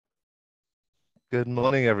Good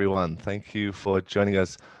morning, everyone. Thank you for joining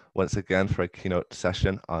us once again for a keynote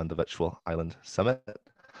session on the Virtual Island Summit.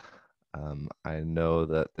 I know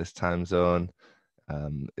that this time zone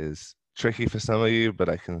is tricky for some of you, but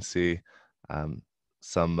I can see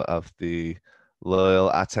some of the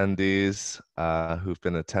loyal attendees who've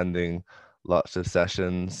been attending lots of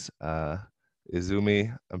sessions.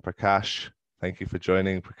 Izumi and Prakash, thank you for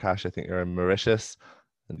joining. Prakash, I think you're in Mauritius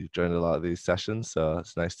and you've joined a lot of these sessions, so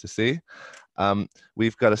it's nice to see.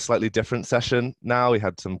 We've got a slightly different session now. We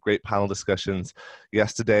had some great panel discussions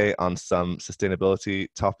yesterday on some sustainability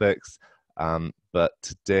topics, but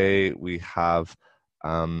today we have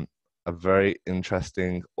a very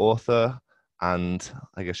interesting author and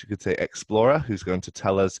I guess you could say explorer who's going to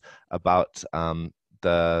tell us about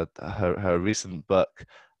her recent book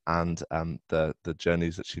and the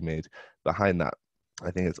journeys that she made behind that. I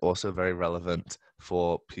think it's also very relevant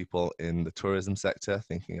for people in the tourism sector,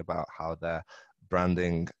 thinking about how they're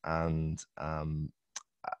branding and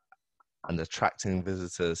attracting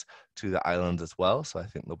visitors to the island as well. So I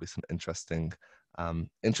think there'll be some interesting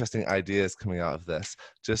ideas coming out of this.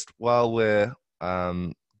 Just while we're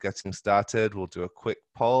getting started, we'll do a quick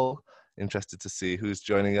poll. Interested to see who's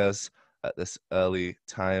joining us at this early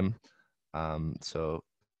time. So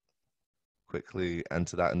quickly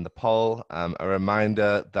enter that in the poll. A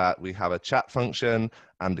reminder that we have a chat function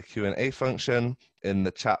and a Q&A function. In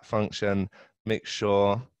the chat function, make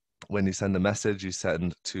sure when you send a message, you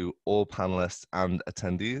send to all panelists and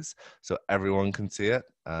attendees so everyone can see it.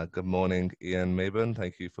 Good morning, Ian Mayburn.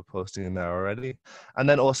 Thank you for posting in there already. And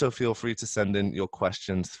then also feel free to send in your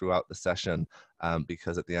questions throughout the session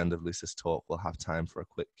because at the end of Lisa's talk, we'll have time for a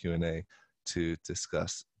quick Q&A to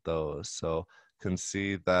discuss those. So can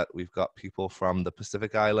see that we've got people from the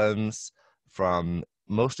Pacific Islands,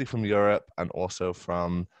 mostly from Europe and also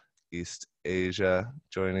from East Asia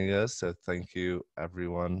joining us. So thank you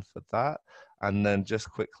everyone for that. And then just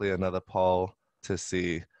quickly another poll to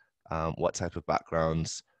see what type of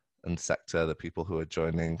backgrounds and sector the people who are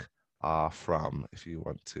joining are from, if you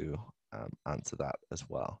want to answer that as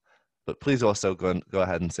well. But please also go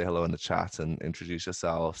ahead and say hello in the chat and introduce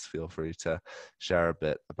yourselves. Feel free to share a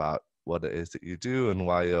bit about what it is that you do and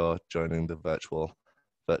why you're joining the virtual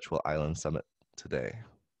Island Summit today.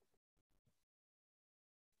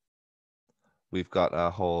 We've got a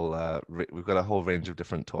whole range of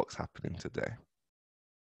different talks happening today.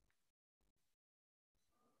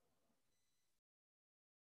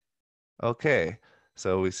 Okay,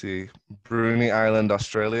 so we see Bruny Island,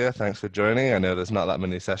 Australia. Thanks for joining. I know there's not that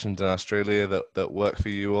many sessions in Australia that work for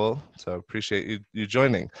you all, so I appreciate you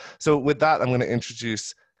joining. So with that, I'm going to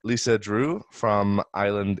introduce Lisa Drewe from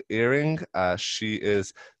Islandeering. She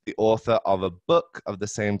is the author of a book of the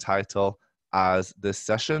same title as this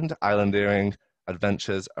session, Islandeering: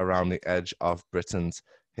 Adventures Around the Edge of Britain's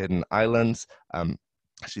Hidden Islands.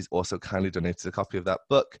 She's also kindly donated a copy of that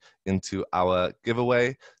book into our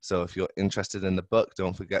giveaway. So if you're interested in the book,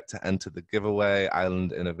 don't forget to enter the giveaway,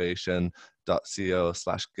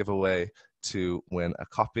 islandinnovation.co/giveaway, to win a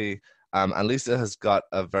copy. And Lisa has got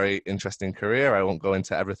a very interesting career. I won't go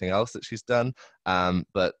into everything else that she's done,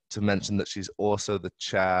 but to mention that she's also the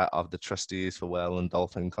chair of the trustees for whale and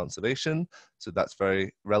dolphin conservation. So that's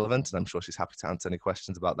very relevant, and I'm sure she's happy to answer any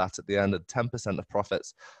questions about that at the end. And 10% of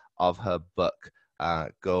profits of her book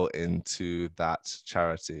go into that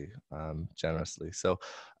charity generously. So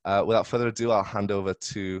without further ado, I'll hand over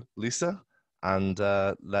to Lisa and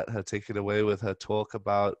let her take it away with her talk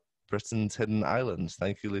about Britain's hidden islands.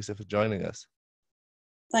 Thank you, Lisa, for joining us.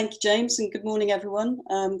 Thank you, James, and good morning, everyone.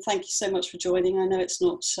 Thank you so much for joining. I know it's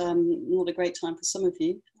not a great time for some of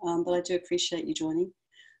you, but I do appreciate you joining.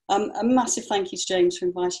 A massive thank you to James for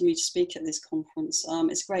inviting me to speak at this conference.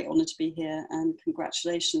 It's a great honour to be here, and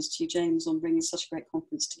congratulations to you, James, on bringing such a great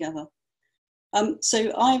conference together.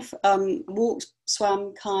 So I've walked,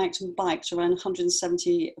 swam, kayaked and biked around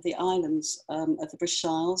 170 of the islands of the British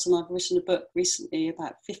Isles, and I've written a book recently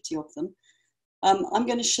about 50 of them. I'm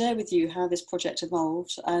going to share with you how this project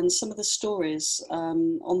evolved and some of the stories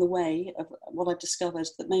on the way of what I've discovered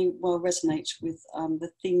that may well resonate with the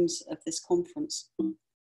themes of this conference.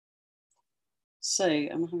 So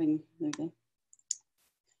there we go.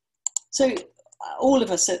 So all of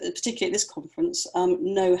us, particularly at this conference,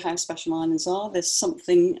 know how special islands are. There's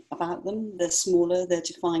something about them. They're smaller, they're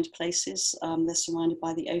defined places, they're surrounded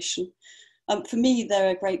by the ocean. For me, they're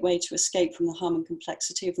a great way to escape from the hum and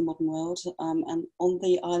complexity of the modern world. And on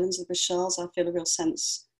the islands of the British Isles, I feel a real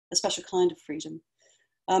sense, a special kind of freedom.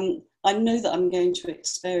 I know that I'm going to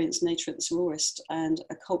experience nature at its rawest, and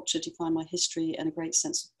a culture define my history and a great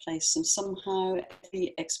sense of place. And somehow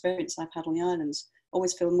every experience I've had on the islands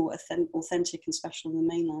always feel more authentic and special than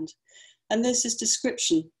the mainland. And there's this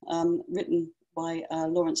description written by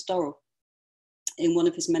Lawrence Durrell in one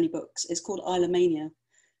of his many books. It's called Islemania,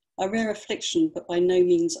 a rare affliction, but by no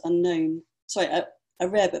means unknown. Sorry, a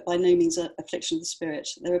rare but by no means affliction of the spirit.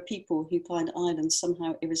 There are people who find islands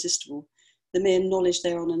somehow irresistible. The mere knowledge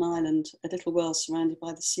they're on an island, a little world surrounded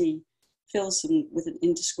by the sea, fills them with an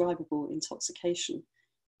indescribable intoxication.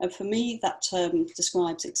 And for me, that term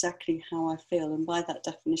describes exactly how I feel. And by that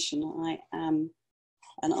definition, I am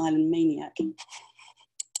an island maniac.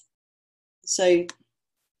 So,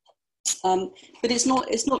 but it's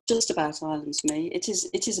not just about islands for me. It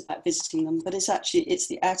is about visiting them, but it's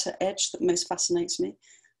the outer edge that most fascinates me.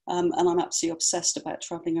 And I'm absolutely obsessed about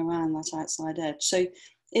traveling around that outside edge. So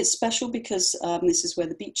it's special because this is where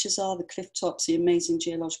the beaches are, the cliff tops, the amazing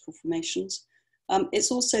geological formations.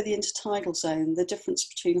 It's also the intertidal zone, the difference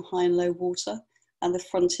between high and low water, and the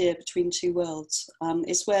frontier between two worlds.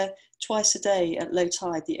 It's where twice a day at low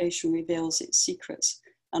tide, the ocean reveals its secrets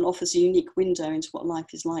and offers a unique window into what life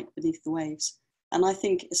is like beneath the waves. And I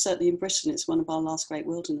think certainly in Britain, it's one of our last great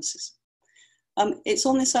wildernesses. It's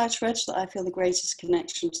on this outer edge that I feel the greatest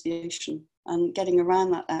connection to the ocean, and getting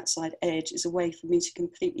around that outside edge is a way for me to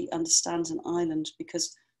completely understand an island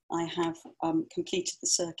because I have completed the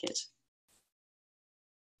circuit.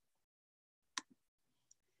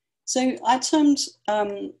 So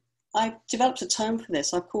I developed a term for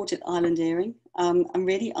this. I've called it Islandeering. And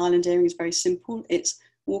really, Islandeering is very simple. It's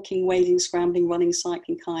walking, wading, scrambling, running,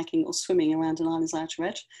 cycling, kayaking, or swimming around an island's outer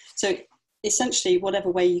edge. So essentially, whatever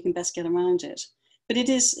way you can best get around it. But it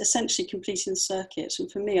is essentially completing the circuit. And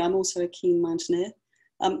for me, I'm also a keen mountaineer.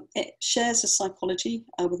 It shares a psychology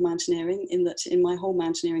with mountaineering in that in my whole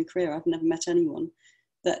mountaineering career, I've never met anyone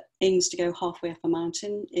that aims to go halfway up a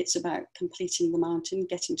mountain. It's about completing the mountain,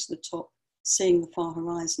 getting to the top, seeing the far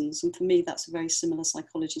horizons. And for me, that's a very similar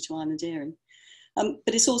psychology to islandeering. But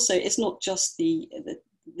it's not just the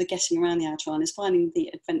getting around the outer island, it's finding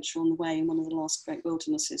the adventure on the way in one of the last great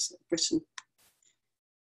wildernesses of Britain.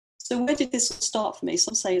 So where did this all start for me?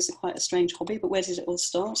 Some say it's quite a strange hobby, but where did it all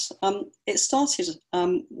start? It started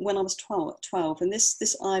when I was 12, and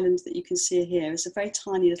this island that you can see here is a very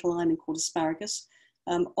tiny little island called Asparagus,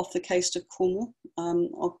 off the coast of Cornwall,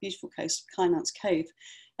 off the beautiful coast of Kynance Cove.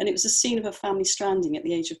 And it was the scene of a family stranding at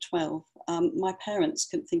the age of 12. My parents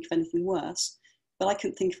couldn't think of anything worse, but I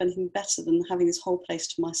couldn't think of anything better than having this whole place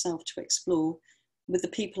to myself to explore with the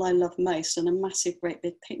people I love most and a massive, great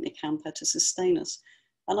big picnic hamper to sustain us.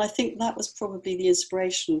 And I think that was probably the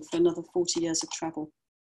inspiration for another 40 years of travel.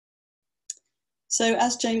 So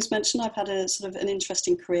as James mentioned, I've had a sort of an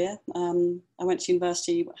interesting career. I went to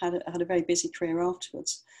university, had a very busy career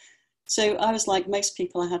afterwards. So I was like most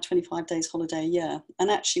people, I had 25 days holiday a year.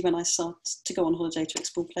 And actually when I started to go on holiday to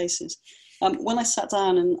explore places, when I sat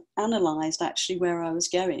down and analysed actually where I was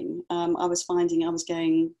going, I was finding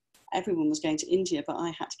everyone was going to India, but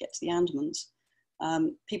I had to get to the Andamans.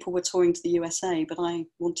 People were touring to the USA, but I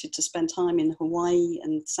wanted to spend time in Hawaii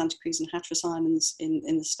and Santa Cruz and Hatteras Islands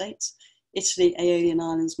in the States, Italy, Aeolian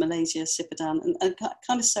Islands, Malaysia, Cipadan, and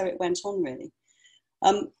kind of so it went on really.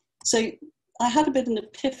 So I had a bit of an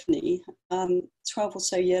epiphany 12 or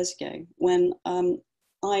so years ago when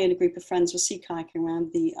I and a group of friends were sea kayaking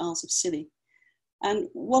around the Isles of Scilly. And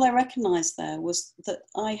what I recognised there was that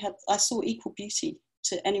I saw equal beauty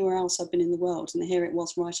to anywhere else I've been in the world, and here it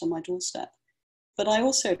was right on my doorstep. But I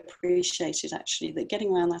also appreciated actually that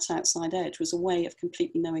getting around that outside edge was a way of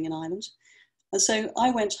completely knowing an island. And so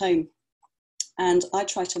I went home and I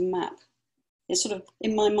tried to map, it's sort of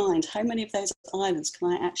in my mind, how many of those islands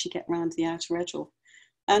can I actually get around the outer edge of?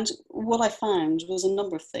 And what I found was a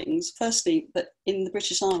number of things. Firstly, that in the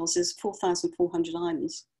British Isles there's 4,400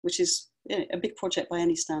 islands, which is a big project by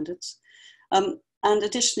any standards. And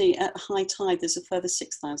additionally, at high tide, there's a further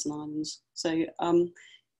 6,000 islands. So,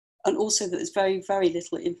 and also that there's very, very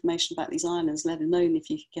little information about these islands, let alone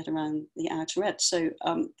if you could get around the outer edge. So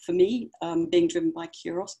for me, being driven by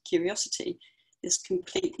curiosity, this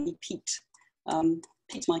completely piqued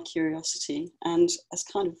my curiosity and has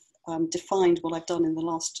kind of defined what I've done in the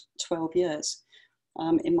last 12 years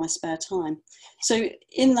in my spare time. So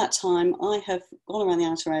in that time, I have gone around the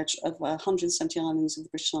outer edge of 170 islands of the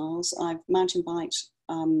British Isles. I've mountain biked,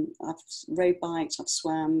 I've road biked, I've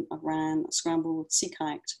swam, I've ran, I've scrambled, sea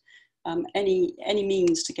kayaked, any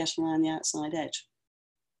means to get around the outside edge.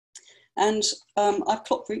 And I've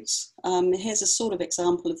clocked routes. Here's a sort of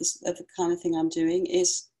example of the kind of thing I'm doing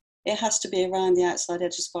is it has to be around the outside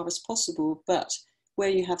edge as far as possible, but where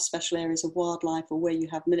you have special areas of wildlife or where you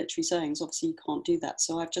have military zones, obviously you can't do that.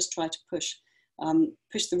 So I've just tried to push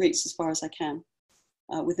the routes as far as I can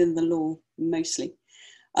within the law mostly.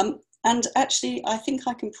 And actually, I think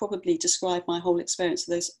I can probably describe my whole experience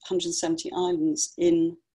of those 170 islands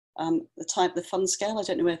in the fun scale. I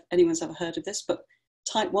don't know if anyone's ever heard of this, but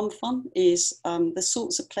type 1 fun is the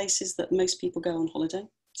sorts of places that most people go on holiday.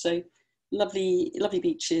 So lovely, lovely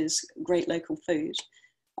beaches, great local food.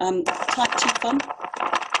 Type 2 fun.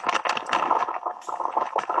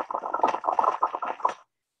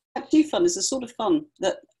 Type 2 fun is the sort of fun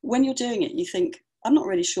that when you're doing it, you think, I'm not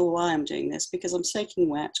really sure why I'm doing this, because I'm soaking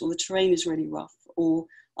wet, or the terrain is really rough, or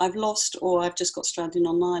I've lost, or I've just got stranded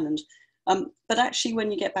on an island. But actually,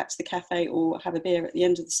 when you get back to the cafe or have a beer at the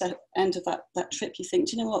end of that trip, you think,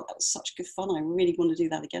 do you know what, that was such good fun. I really want to do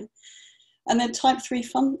that again. And then type 3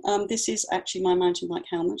 fun. This is actually my mountain bike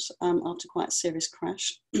helmet after quite a serious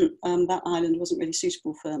crash. That island wasn't really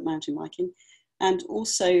suitable for mountain biking. And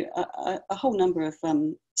also a whole number of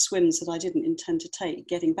swims that I didn't intend to take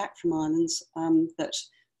getting back from islands, that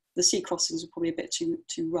the sea crossings were probably a bit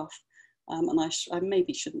too rough. And I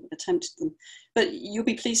maybe shouldn't have attempted them. But you'll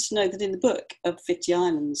be pleased to know that in the book of 50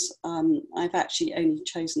 islands, I've actually only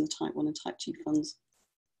chosen the type 1 and type 2 funds.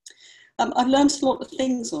 I've learned a lot of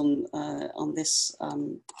things on this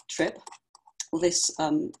trip, or this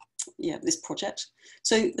project.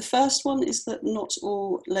 So the first one is that not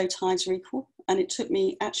all low tides are equal, and it took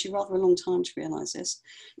me actually rather a long time to realise this.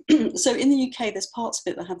 So in the UK, there's parts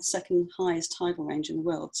of it that have the second highest tidal range in the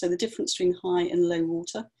world. So the difference between high and low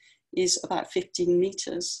water is about 15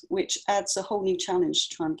 metres, which adds a whole new challenge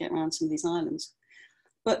to try and get around some of these islands.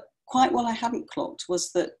 But quite what I hadn't clocked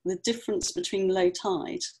was that the difference between low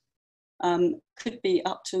tide could be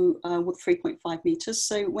up to 3.5 metres.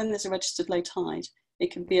 So when there's a registered low tide, it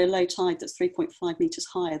can be a low tide that's 3.5 metres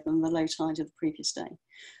higher than the low tide of the previous day.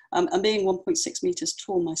 And being 1.6 metres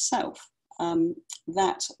tall myself,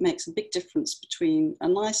 that makes a big difference between a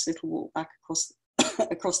nice little walk back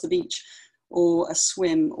across the beach, or a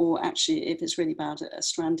swim, or actually, if it's really bad, a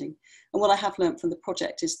stranding. And what I have learned from the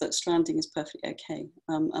project is that stranding is perfectly okay,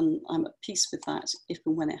 and I'm at peace with that if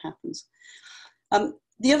and when it happens.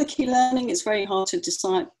 The other key learning, is very hard to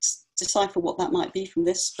decipher what that might be from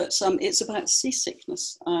this, but it's about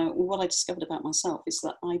seasickness. What I discovered about myself is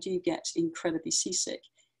that I do get incredibly seasick,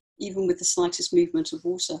 even with the slightest movement of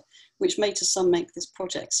water, which may to some make this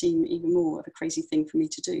project seem even more of a crazy thing for me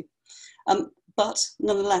to do. But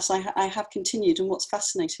nonetheless, I have continued, and what's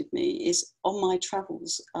fascinated me is on my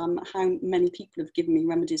travels, how many people have given me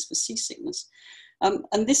remedies for seasickness.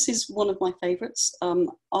 And this is one of my favourites.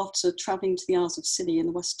 After travelling to the Isles of Scilly on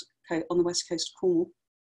the west coast of Cornwall,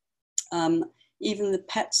 even the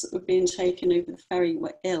pets that were being taken over the ferry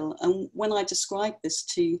were ill. And when I described this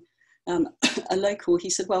to a local, he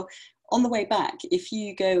said, well, on the way back, if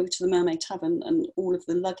you go to the Mermaid Tavern and all of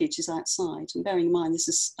the luggage is outside, and bearing in mind this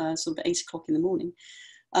is sort of 8 o'clock in the morning,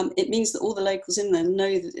 it means that all the locals in there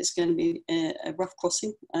know that it's going to be a rough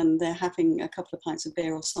crossing, and they're having a couple of pints of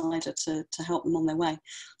beer or cider to help them on their way.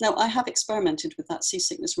 Now, I have experimented with that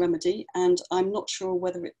seasickness remedy, and I'm not sure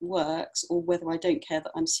whether it works or whether I don't care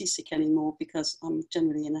that I'm seasick anymore because I'm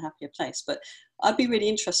generally in a happier place. But I'd be really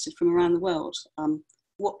interested from around the world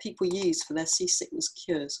what people use for their seasickness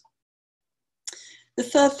cures. The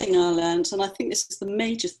third thing I learned, and I think this is the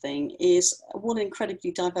major thing, is what an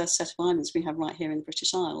incredibly diverse set of islands we have right here in the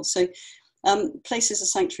British Isles. So places of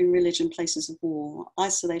sanctuary religion, places of war,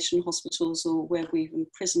 isolation hospitals, or where we've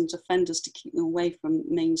imprisoned offenders to keep them away from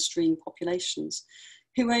mainstream populations.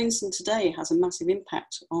 Who owns them today has a massive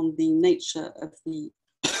impact on the nature of the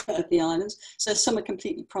islands. So some are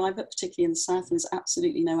completely private, particularly in the south, and there's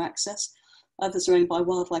absolutely no access. Others are owned by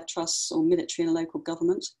wildlife trusts or military and local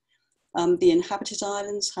government. The inhabited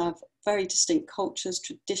islands have very distinct cultures,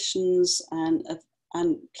 traditions,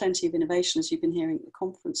 and plenty of innovation, as you've been hearing at the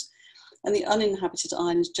conference. And the uninhabited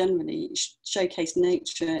islands generally showcase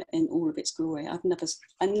nature in all of its glory. I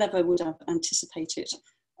never would have anticipated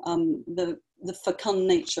the fecund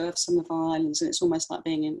nature of some of our islands, and it's almost like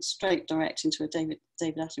being in straight direct into a David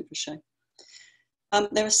Attenborough show.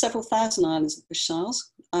 There are several thousand islands of the British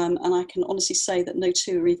Isles, and I can honestly say that no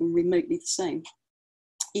two are even remotely the same,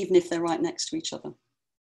 even if they're right next to each other.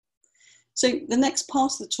 So the next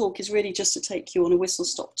part of the talk is really just to take you on a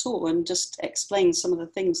whistle-stop tour and just explain some of the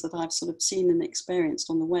things that I've sort of seen and experienced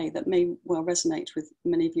on the way that may well resonate with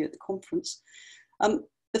many of you at the conference.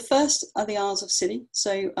 The first are the Isles of Scilly,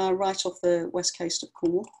 so right off the west coast of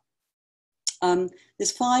Cornwall.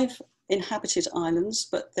 There's 5 inhabited islands,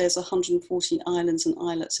 but there's 140 islands and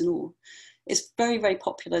islets in all. It's a very, very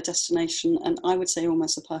popular destination, and I would say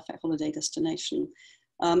almost a perfect holiday destination.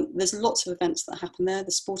 There's lots of events that happen there.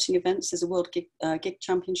 The sporting events, there's a World Gig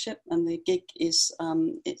Championship, and the gig is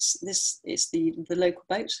it's the local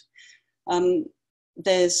boat.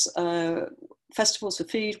 There's festivals for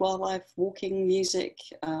food, wildlife, walking, music.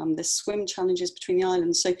 There's swim challenges between the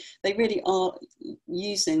islands. So they really are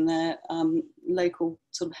using their local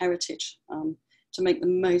sort of heritage to make the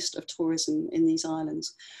most of tourism in these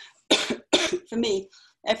islands. For me,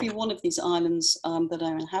 every one of these islands that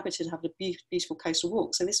are inhabited have a beautiful coastal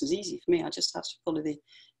walk. So this was easy for me. I just had to follow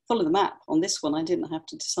the map on this one. I didn't have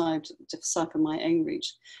to decipher my own route.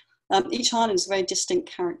 Each island is a very distinct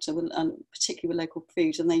character, particularly with local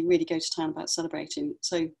food, and they really go to town about celebrating.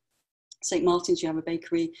 So St. Martin's, you have a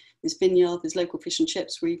bakery, there's vineyard, there's local fish and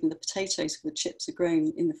chips, where even the potatoes for the chips are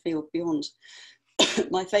grown in the field beyond.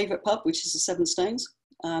 My favourite pub, which is the Seven Stones.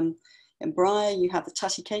 In Briar, you have the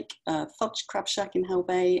Tatty Cake, Fudge Crab Shack in Hell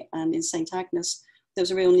Bay, and in St. Agnes, there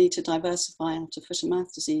was a real need to diversify after foot and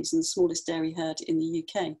mouth disease, and the smallest dairy herd in the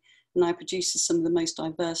UK now produces some of the most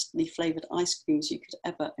diversely flavoured ice creams you could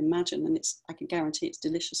ever imagine, and I can guarantee it's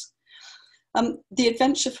delicious. The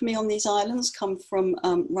adventure for me on these islands come from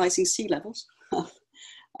rising sea levels,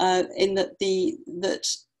 in that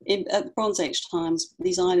at the Bronze Age times,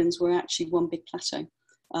 these islands were actually one big plateau,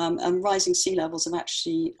 and rising sea levels have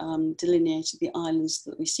actually delineated the islands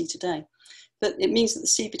that we see today. But it means that the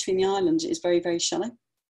sea between the islands is very, very shallow.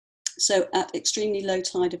 So at extremely low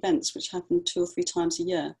tide events, which happen 2 or 3 times a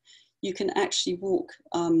year, you can actually walk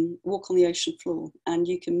on the ocean floor, and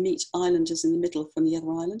you can meet islanders in the middle from the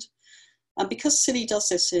other island. And because Scilly does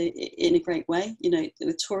this in a great way, you know,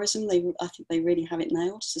 with tourism, I think they really have it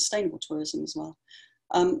nailed. Sustainable tourism as well.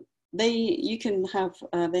 They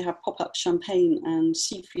have pop-up champagne and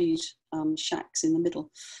seafood shacks in the middle,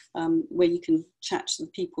 where you can chat to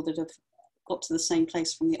the people that have got to the same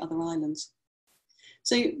place from the other islands.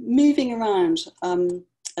 So moving around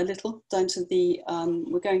a little down to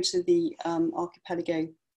we're going to the archipelago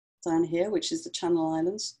down here, which is the Channel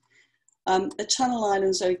Islands. The Channel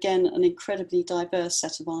Islands are again an incredibly diverse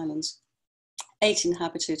set of islands. 8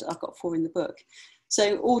 inhabited, I've got 4 in the book.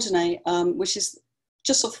 So Ordonez, which is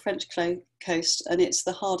just off the French coast, and it's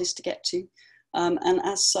the hardest to get to. And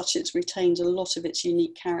as such, it's retained a lot of its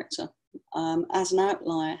unique character. As an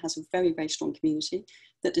outlier, it has a very, very strong community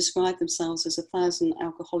that describe themselves as 1,000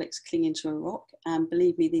 alcoholics clinging to a rock. And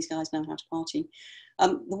believe me, these guys know how to party.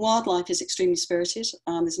 The wildlife is extremely spirited.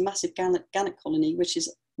 There's a massive gannet colony, which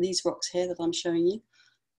is these rocks here that I'm showing you.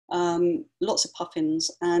 Lots of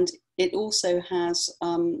puffins, and it also has,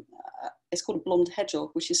 it's called a blonde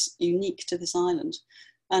hedgehog, which is unique to this island.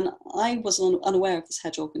 And I was unaware of this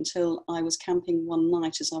hedgehog until I was camping one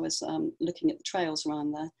night as I was looking at the trails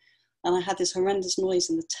around there. And I had this horrendous noise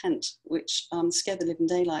in the tent, which scared the living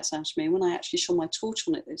daylights out of me. And when I actually shone my torch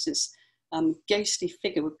on it, there's this ghostly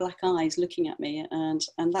figure with black eyes looking at me. And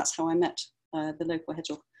that's how I met the local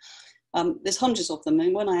hedgehog. There's hundreds of them.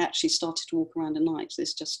 And when I actually started to walk around at night,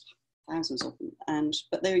 there's just thousands of them.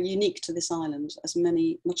 But they're unique to this island, as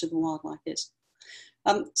much of the wildlife is.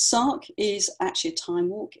 Sark is actually a time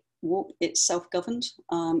walk. It's self-governed.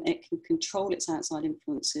 It can control its outside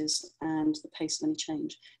influences and the pace of any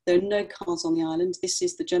change. There are no cars on the island. This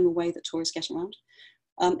is the general way that tourists get around.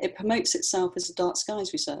 It promotes itself as a dark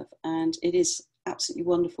skies reserve, and it is absolutely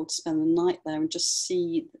wonderful to spend the night there and just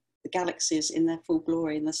see the galaxies in their full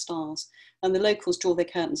glory and the stars. And the locals draw their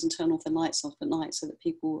curtains and turn off their lights off at night so that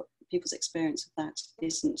people's experience of that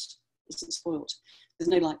isn't spoiled. There's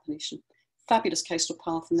no light pollution. Fabulous coastal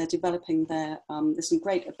path, and they're developing there's some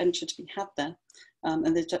great adventure to be had there,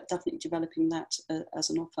 and they're definitely developing that as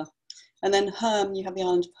an offer. And then Herm, you have the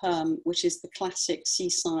island of Herm, which is the classic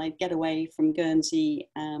seaside getaway from Guernsey.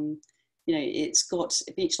 You know, it's got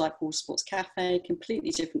a beach-like water sports cafe,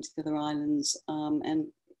 completely different to the other islands, and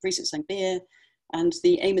brews its own beer. And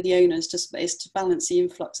the aim of the owner is to balance the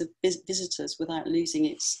influx of visitors without losing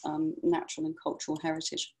its natural and cultural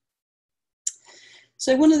heritage.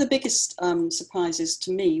 So one of the biggest surprises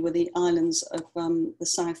to me were the islands of in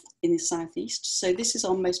the southeast. So this is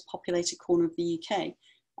our most populated corner of the UK.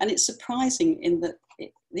 And it's surprising in that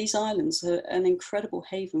these islands are an incredible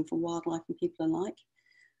haven for wildlife and people alike.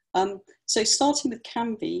 So starting with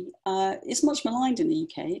Canvey, it's much maligned in the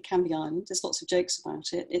UK, Canvey Island. There's lots of jokes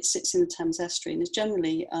about it. It sits in the Thames estuary and is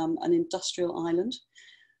generally an industrial island.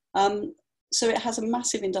 So it has a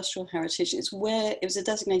massive industrial heritage. It was a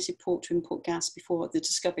designated port to import gas before the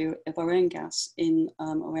discovery of our own gas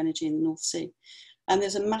or energy in the North Sea. And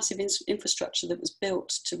there's a massive infrastructure that was built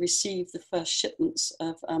to receive the first shipments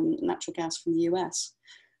of natural gas from the US.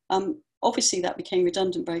 Obviously that became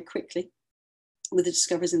redundant very quickly with the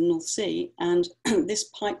discoveries in the North Sea, and this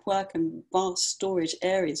pipework and vast storage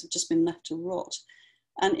areas have just been left to rot.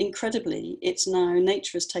 And incredibly,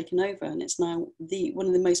 nature has taken over, and it's now one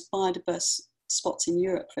of the most biodiverse spots in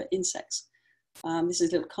Europe for insects. This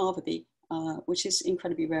is a little carver bee, which is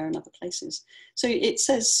incredibly rare in other places. So it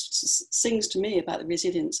sings to me about the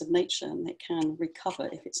resilience of nature, and it can recover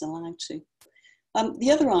if it's allowed to.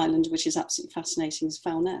 The other island, which is absolutely fascinating, is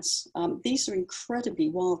Foulness. These are incredibly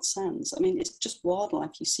wild sands. I mean, it's just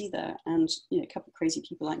wildlife you see there, and a couple of crazy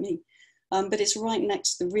people like me. But it's right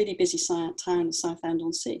next to the really busy town of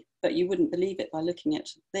Southend-on-Sea. But you wouldn't believe it by looking at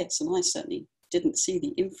this, and I certainly didn't see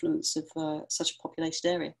the influence of such a populated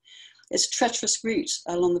area. It's a treacherous route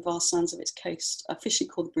along the vast sands of its coast, officially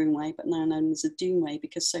called the Broomway, but now known as the Doomway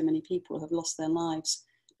because so many people have lost their lives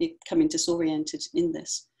becoming disoriented in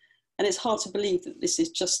this. And it's hard to believe that this is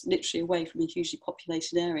just literally away from a hugely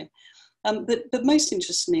populated area. But most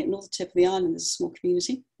interestingly, at the northern tip of the island is a small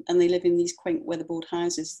community, and they live in these quaint weatherboard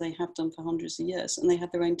houses they have done for hundreds of years, and they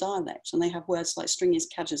have their own dialect, and they have words like stringies,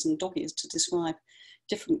 cadgers and doggies to describe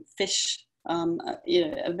different fish,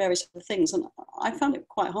 various other things. And I found it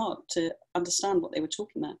quite hard to understand what they were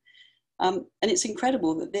talking about. And it's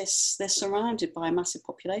incredible that they're surrounded by a massive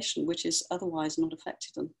population, which is otherwise not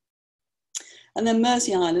affected them. And then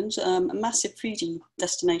Mersey Island, a massive foodie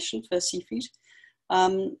destination for seafood,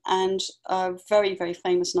 and very, very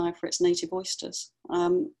famous now for its native oysters.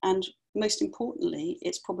 And most importantly,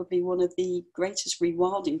 it's probably one of the greatest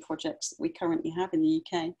rewilding projects that we currently have in the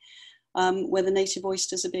UK, where the native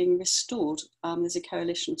oysters are being restored. There's a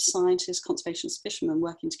coalition of scientists, conservationists, fishermen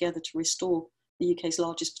working together to restore the UK's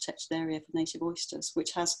largest protected area for native oysters,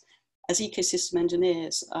 which has, as ecosystem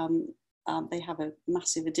engineers, they have a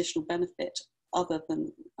massive additional benefit other than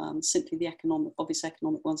simply the obvious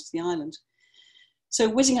economic ones of the island. So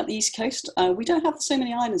whizzing up the East Coast, we don't have so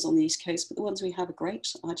many islands on the East Coast, but the ones we have are great.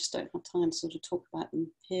 I just don't have time to sort of talk about them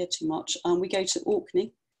here too much. We go to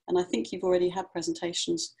Orkney, and I think you've already had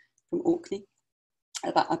presentations from Orkney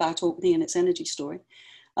about Orkney and its energy story.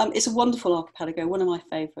 It's a wonderful archipelago, one of my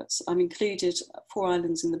favourites. I've included 4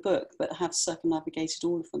 islands in the book, but have circumnavigated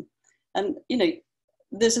all of them. And,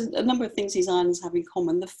 there's a number of things these islands have in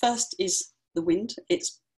common. The first is the wind.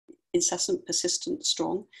 It's incessant, persistent,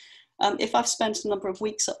 strong. If I've spent a number of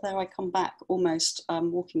weeks up there, I come back almost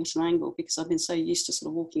walking at an angle because I've been so used to sort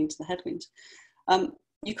of walking into the headwind.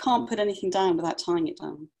 You can't put anything down without tying it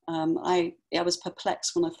down. I was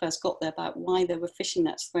perplexed when I first got there about why there were fishing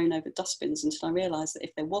nets thrown over dustbins until I realised that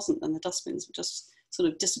if there wasn't, then the dustbins would just sort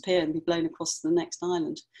of disappear and be blown across to the next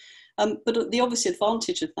island. But the obvious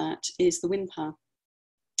advantage of that is the wind power.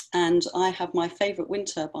 And I have my favourite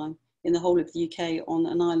wind turbine in the whole of the UK on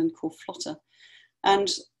an island called Flotter. And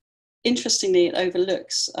interestingly, it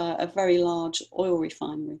overlooks a very large oil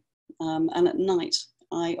refinery. And at night,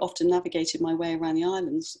 I often navigated my way around the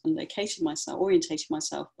islands and orientated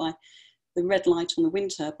myself by the red light on the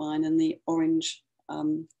wind turbine and the orange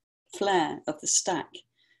flare of the stack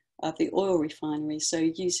of the oil refinery. So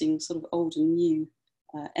using sort of old and new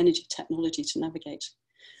energy technology to navigate.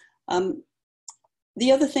 The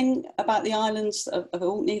other thing about the islands of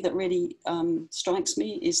Orkney that really strikes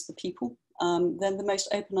me is the people. They're the most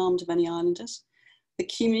open-armed of any islanders. The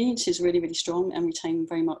community is really, really strong and retain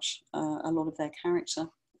very much a lot of their character.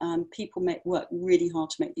 People work really hard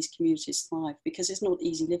to make these communities thrive because it's not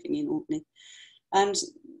easy living in Orkney. And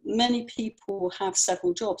many people have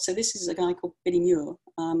several jobs. So this is a guy called Billy Muir,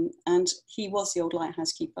 and he was the old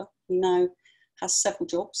lighthouse keeper. He now has several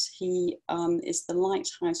jobs. He is the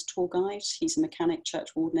lighthouse tour guide. He's a mechanic, church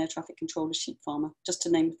warden, air traffic controller, sheep farmer, just to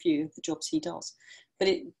name a few of the jobs he does. But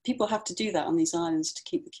people have to do that on these islands to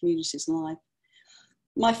keep the communities alive.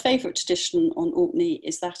 My favourite tradition on Orkney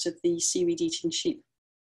is that of the seaweed-eating sheep.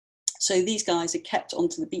 So these guys are kept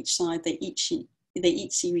onto the beachside. They eat sheep. They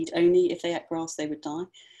eat seaweed only. If they ate grass, they would die.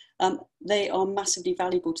 They are massively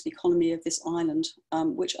valuable to the economy of this island,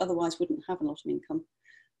 which otherwise wouldn't have a lot of income.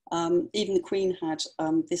 Even the Queen had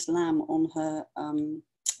this lamb on her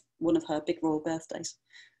one of her big royal birthdays.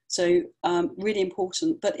 So really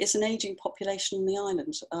important, but it's an ageing population on the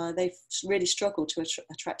island. They've really struggled to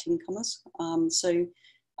attract incomers.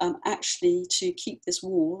 Actually to keep this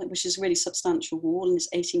wall, which is a really substantial wall and it's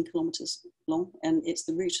 18 kilometres long, and it's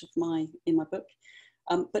the route of in my book,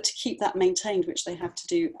 but to keep that maintained, which they have to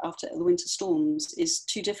do after the winter storms, is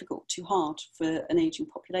too difficult, too hard for an ageing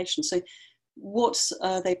population. So what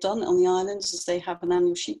they've done on the islands is they have an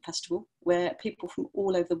annual sheep festival where people from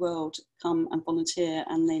all over the world come and volunteer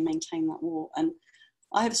and they maintain that wall. And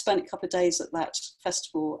I have spent a couple of days at that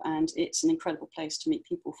festival and it's an incredible place to meet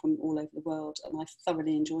people from all over the world, and I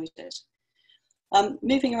thoroughly enjoyed it.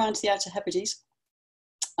 Moving around to the Outer Hebrides,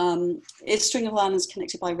 it's a string of islands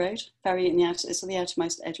connected by road, it's on the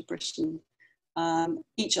outermost edge of Britain.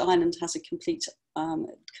 Each island has a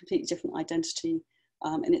completely different identity.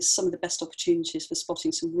 and it's some of the best opportunities for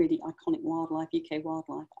spotting some really iconic wildlife, UK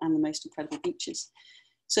wildlife, and the most incredible beaches.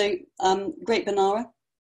 So Great Banara,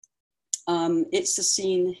 it's the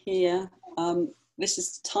scene here. This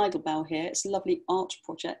is the tidal bell here. It's a lovely art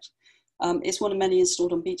project. It's one of many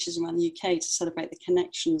installed on beaches around the UK to celebrate the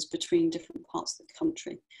connections between different parts of the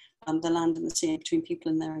country, the land and the sea, between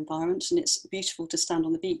people and their environment. And it's beautiful to stand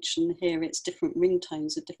on the beach and hear its different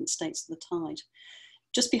ringtones of different states of the tide.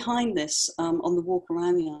 Just behind this, on the walk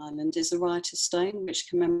around the island, is a riotous stone which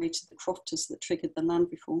commemorated the crofters that triggered the land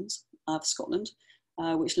reforms of Scotland,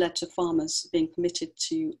 which led to farmers being permitted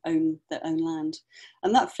to own their own land.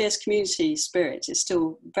 And that fierce community spirit is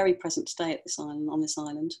still very present today at this island, on this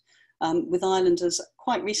island, with islanders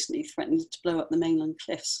quite recently threatened to blow up the mainland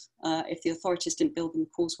cliffs if the authorities didn't build them a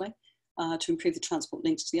causeway to improve the transport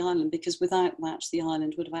links to the island, because without that, the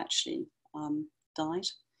island would have actually died.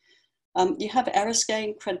 You have Eriskay,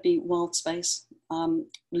 incredibly wild space,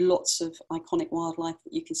 lots of iconic wildlife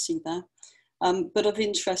that you can see there. But of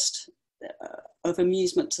interest, of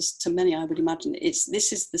amusement to many, I would imagine,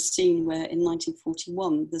 this is the scene where in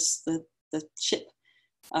 1941 the ship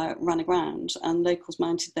ran aground and locals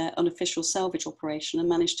mounted their unofficial salvage operation and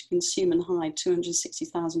managed to consume and hide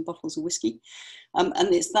 260,000 bottles of whiskey.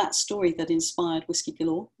 And it's that story that inspired Whiskey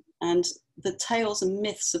Galore. And the tales and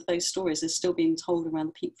myths of those stories are still being told around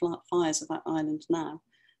the peak fires of that island now.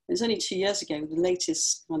 It was only 2 years ago the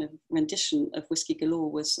latest kind of rendition of Whiskey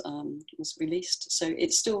Galore was released. So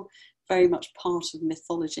it's still very much part of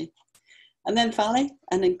mythology. And then Valley,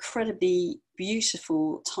 an incredibly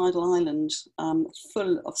beautiful tidal island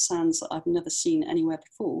full of sands that I've never seen anywhere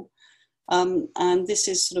before. And this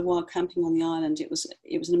is sort of while camping on the island. It was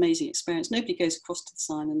an amazing experience. Nobody goes across to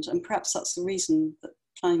this island, and perhaps that's the reason that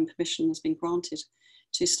planning permission has been granted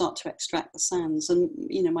to start to extract the sands. And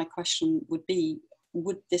my question would be,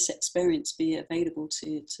 would this experience be available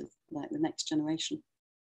to like the next generation?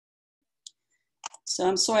 So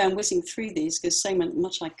I'm sorry I'm whizzing through these because so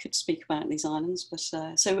much I could speak about these islands, but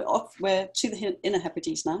so we're to the Inner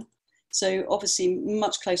Hebrides now. So obviously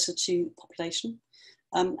much closer to population,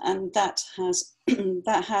 and that has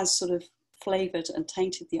that has sort of flavoured and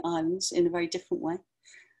tainted the islands in a very different way.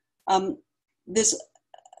 There's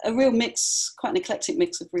a real mix, quite an eclectic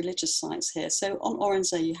mix of religious sites here. So on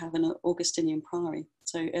Oronsay you have an Augustinian priory,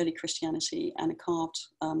 so early Christianity, and a carved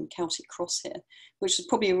Celtic cross here, which has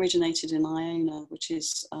probably originated in Iona, which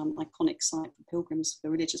is iconic site for pilgrims, for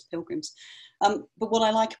religious pilgrims. But what I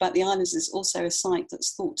like about the islands is also a site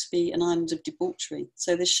that's thought to be an island of debauchery.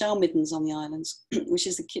 So there's shell middens on the islands, which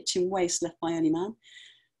is the kitchen waste left by early man.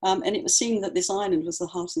 And it was seen that this island was the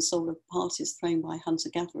heart and soul of parties thrown by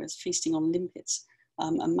hunter-gatherers feasting on limpets,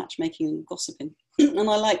 and matchmaking and gossiping. And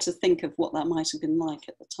I like to think of what that might have been like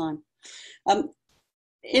at the time.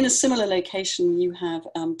 In a similar location, you have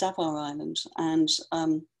Davar Island, and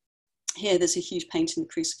here there's a huge painting of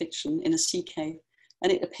the crucifixion in a sea cave,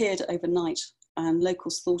 and it appeared overnight, and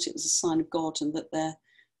locals thought it was a sign of God, and that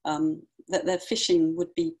their fishing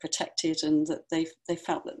would be protected, and that they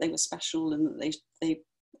felt that they were special, and that they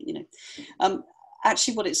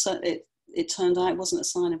actually what it turned out wasn't a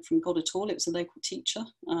sign from God at all. It was a local teacher,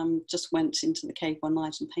 just went into the cave one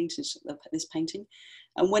night and painted this painting.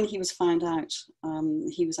 And when he was found out,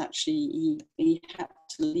 he was actually, he had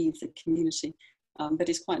to leave the community, but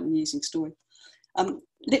it's quite an amusing story.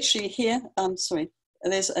 Literally here,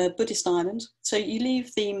 there's a Buddhist island. So you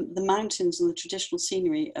leave the mountains and the traditional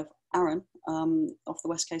scenery of Arran off the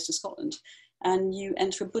west coast of Scotland, and you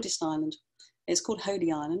enter a Buddhist island. It's called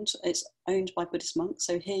Holy Island. It's owned by Buddhist monks.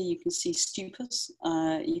 So here you can see stupas,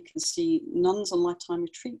 you can see nuns on lifetime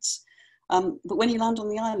retreats. But when you land on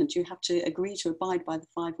the island, you have to agree to abide by the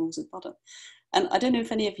 5 rules of Buddha. And I don't know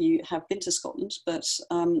if any of you have been to Scotland, but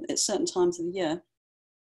at certain times of the year,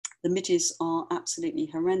 the midges are absolutely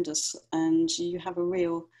horrendous, and you have a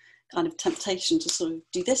real kind of temptation to sort of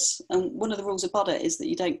do this. And one of the rules of Buddha is that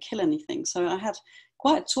you don't kill anything. So I had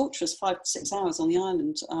quite a torturous 5 to 6 hours on the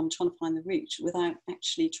island trying to find the route without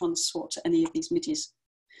actually trying to swat any of these midges.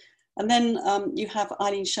 And then you have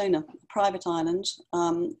Eileen Shona, a private island.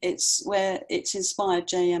 It's where it's inspired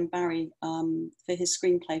J.M. Barrie for his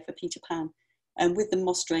screenplay for Peter Pan. And with the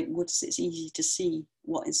moss draped woods, it's easy to see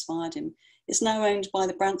what inspired him. It's now owned by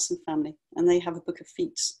the Branson family, and they have a book of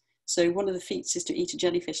feats. So one of the feats is to eat a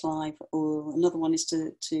jellyfish live, or another one is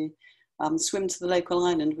to swim to the local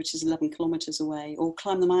island, which is 11 kilometres away, or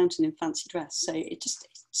climb the mountain in fancy dress. So it just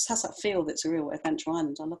has that feel that's a real adventure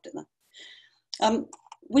island. I loved it there.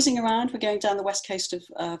 Whizzing around, we're going down the west coast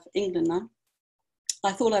of England now.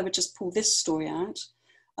 I thought I would just pull this story out.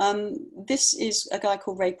 This is a guy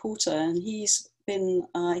called Ray Porter, and he's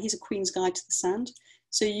he's a Queen's Guide to the Sand.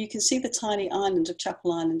 So you can see the tiny island of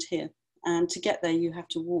Chapel Island here. And to get there, you have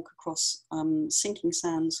to walk across sinking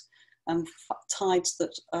sands and tides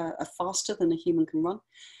that are faster than a human can run.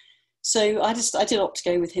 So I did opt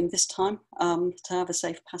to go with him this time to have a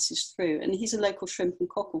safe passage through. And he's a local shrimp and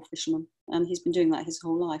cockle fisherman, and he's been doing that his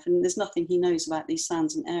whole life. And there's nothing he knows about these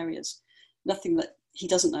sands and areas, nothing that he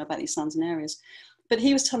doesn't know about these sands and areas. But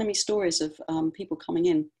he was telling me stories of people coming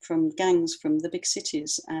in from gangs from the big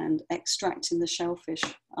cities and extracting the shellfish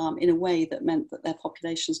in a way that meant that their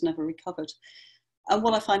populations never recovered. And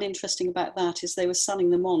what I find interesting about that is they were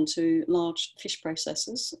selling them on to large fish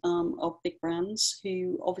processors of big brands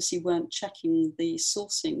who obviously weren't checking the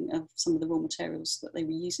sourcing of some of the raw materials that they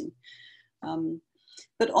were using.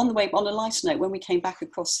 But on a lighter note, when we came back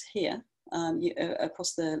across here,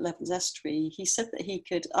 across the Levens estuary, he said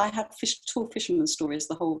that I had tall fisherman stories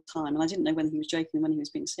the whole time, and I didn't know whether he was joking and when he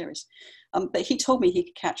was being serious. But he told me he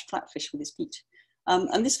could catch flatfish with his feet.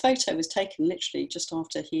 And this photo was taken literally just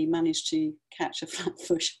after he managed to catch a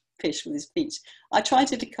flatfish with his feet. I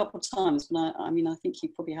tried it a couple of times, but I think you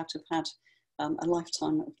probably have to have had a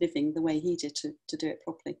lifetime of living the way he did to do it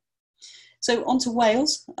properly. So on to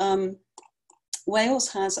Wales. Wales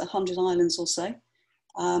has 100 islands or so.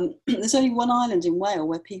 There's only one island in Wales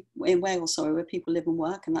where people live and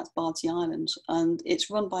work, and that's Bardsey Island, and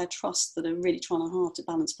it's run by a trust that are really trying hard to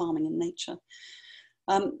balance farming and nature.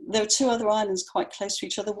 There are two other islands quite close to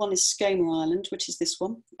each other. One is Skomer Island, which is this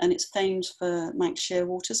one, and it's famed for Manx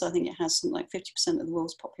shearwaters. I think it has something like 50% of the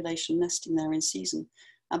world's population nesting there in season,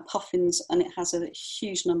 and puffins, and it has a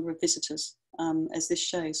huge number of visitors, as this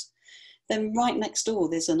shows. Then right next door,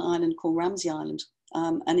 there's an island called Ramsey Island,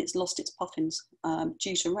 and it's lost its puffins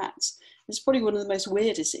due to rats. It's probably one of the most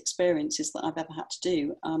weirdest experiences that I've ever had to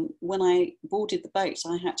do. When I boarded the boat,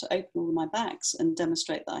 I had to open all of my bags and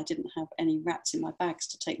demonstrate that I didn't have any rats in my bags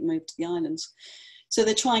to take them over to the islands. So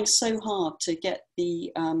they're trying so hard to get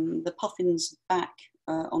the puffins back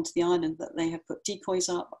onto the island that they have put decoys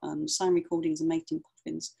up, sound recordings and mating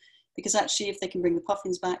puffins. Because actually, if they can bring the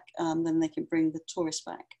puffins back, then they can bring the tourists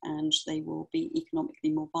back, and they will be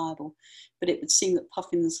economically more viable. But it would seem that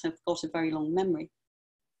puffins have got a very long memory,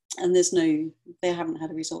 and they haven't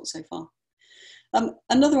had a result so far.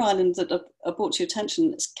 Another island that I brought to your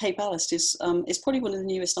attention is Cape Ballast. Is probably one of the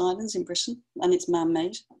newest islands in Britain, and it's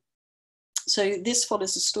man-made. So this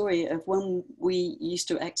follows the story of when we used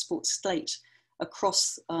to export slate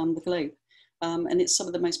across the globe. And it's some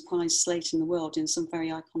of the most prized slate in the world in some very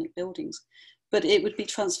iconic buildings. But it would be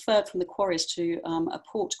transferred from the quarries to a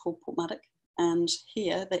port called Portmaddock, and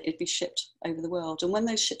here it'd be shipped over the world. And when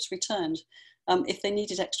those ships returned, if they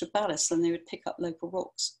needed extra ballast, then they would pick up local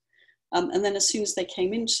rocks. And then as soon as they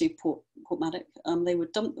came into Portmaddock, they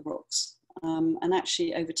would dump the rocks. And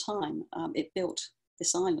actually, over time, it built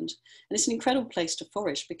this island. And it's an incredible place to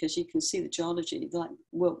forage because you can see the geology, like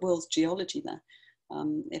world's geology there.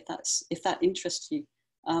 If that interests you.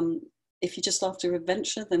 If you're just after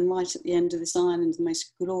adventure, then right at the end of this island, the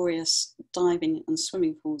most glorious diving and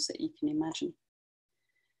swimming pools that you can imagine.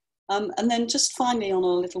 And then just finally on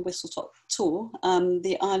our little whistle-top tour,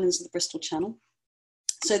 the islands of the Bristol Channel.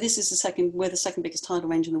 So this is where the second biggest tidal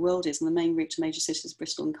range in the world is, and the main route to major cities,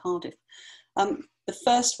 Bristol and Cardiff. The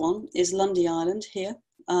first one is Lundy Island here.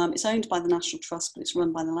 It's owned by the National Trust, but it's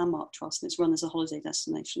run by the Landmark Trust, and it's run as a holiday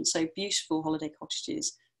destination. So beautiful holiday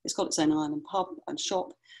cottages. It's got its own island pub and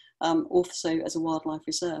shop, also as a wildlife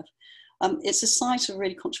reserve. It's a site of a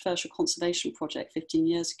really controversial conservation project 15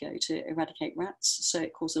 years ago to eradicate rats. So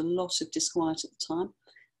it caused a lot of disquiet at the time.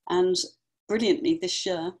 And brilliantly, this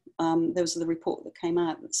year, there was the report that came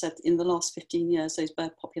out that said in the last 15 years, those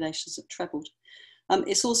bird populations have trebled.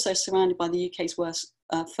 It's also surrounded by the UK's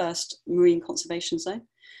first marine conservation zone.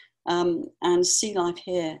 And sea life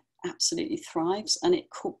here absolutely thrives, and it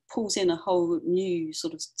pulls in a whole new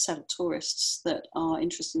sort of set of tourists that are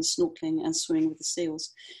interested in snorkeling and swimming with the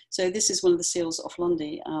seals. So this is one of the seals off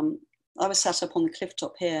Lundy. I was sat up on the cliff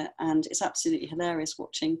top here, and it's absolutely hilarious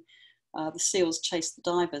watching the seals chase the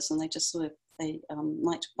divers, and they just like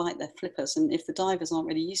to bite their flippers. And if the divers aren't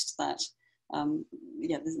really used to that,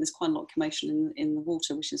 there's quite a lot of commotion in the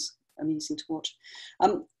water, which is amusing to watch.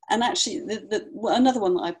 And actually, another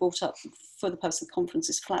one that I brought up for the purpose of the conference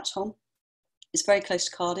is Flatholm. It's very close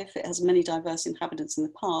to Cardiff. It has many diverse inhabitants in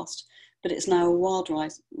the past, but it's now a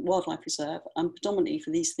wildlife reserve, and predominantly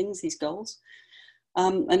for these things, these gulls.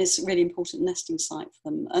 And it's a really important nesting site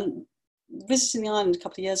for them. And visiting the island a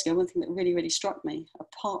couple of years ago, one thing that really, really struck me,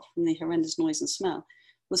 apart from the horrendous noise and smell,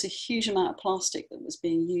 was a huge amount of plastic that was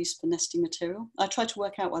being used for nesting material. I tried to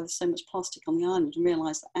work out why there's so much plastic on the island and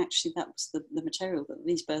realised that actually that was the material that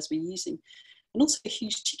these birds were using. and also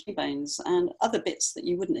huge chicken bones and other bits that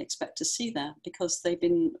you wouldn't expect to see there because they've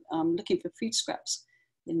been looking for food scraps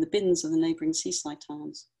in the bins of the neighbouring seaside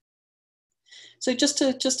towns. So just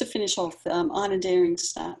to finish off, Islandeering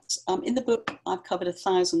stats. In the book, I've covered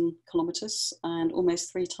 1,000 kilometres and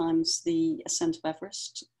almost 3 times the ascent of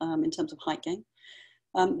Everest in terms of height gain.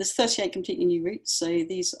 There's 38 completely new routes, so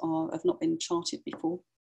these have not been charted before.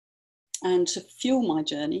 And to fuel my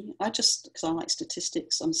journey, because I like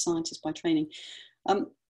statistics, I'm a scientist by training,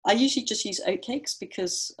 I usually just use oatcakes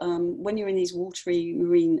because when you're in these watery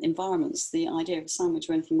marine environments, the idea of a sandwich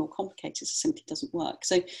or anything more complicated simply doesn't work.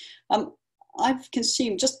 So I've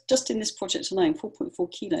consumed, just in this project alone,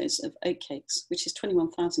 4.4 kilos of oatcakes, which is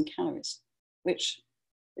 21,000 calories, which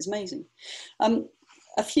is amazing.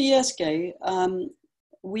 A few years ago,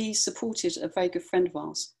 we supported a very good friend of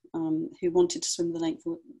ours who wanted to swim the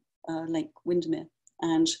Lake Windermere.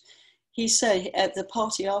 And he said at the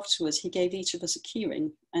party afterwards, he gave each of us a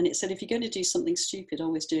keyring. And it said, if you're going to do something stupid,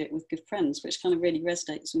 always do it with good friends, which kind of really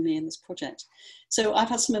resonates with me in this project. So I've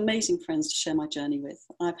had some amazing friends to share my journey with.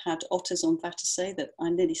 I've had otters on Vatersay that I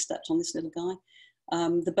nearly stepped on this little guy.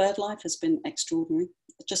 The bird life has been extraordinary,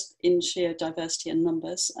 just in sheer diversity and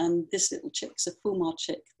numbers. And this little chick's a fulmar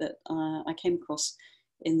chick that I came across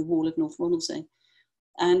in the wall of North Ronaldsay.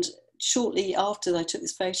 And shortly after I took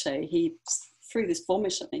this photo, he threw this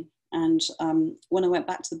vomit at me. And when I went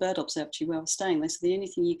back to the bird observatory where I was staying, they said the only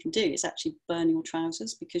thing you can do is actually burn your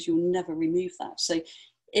trousers because you'll never remove that. So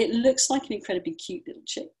it looks like an incredibly cute little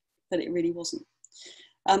chick, but it really wasn't.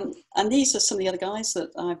 And these are some of the other guys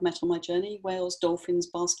that I've met on my journey: whales, dolphins,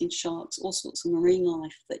 basking sharks, all sorts of marine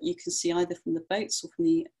life that you can see either from the boats or from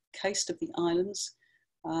the coast of the islands.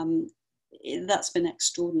 That's been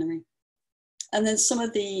extraordinary. And then some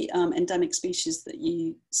of the endemic species that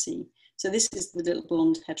you see. So this is the little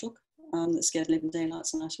blonde hedgehog that's scared living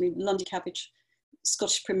daylights anatomy. Lundy cabbage,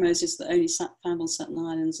 Scottish primroses that only found on certain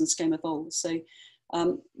islands, and skoma voles. So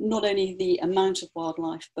not only the amount of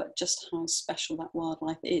wildlife, but just how special that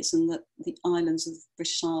wildlife is, and that the islands of the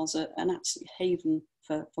British Isles are an absolute haven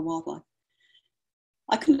for wildlife.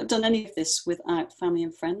 I couldn't have done any of this without family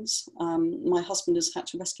and friends. My husband has had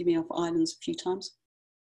to rescue me off islands a few times.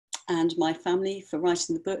 And my family for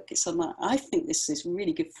writing the book. It's like, I think this is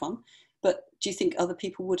really good fun, but do you think other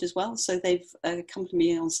people would as well? So they've accompanied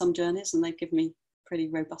me on some journeys and they've given me pretty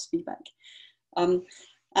robust feedback.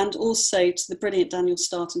 And also to the brilliant Daniel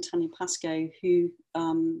Start and Tanya Pascoe, who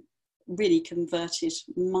really converted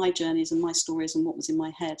my journeys and my stories and what was in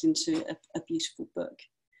my head into a beautiful book.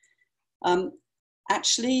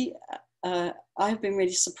 Actually, I've been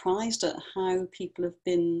really surprised at how people have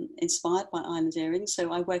been inspired by Islandeering.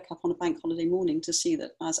 So I woke up on a bank holiday morning to see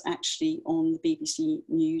that I was actually on the BBC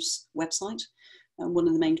News website, one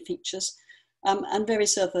of the main features, and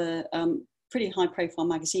various other pretty high profile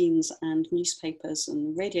magazines and newspapers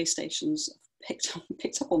and radio stations picked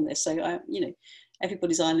up on this. So,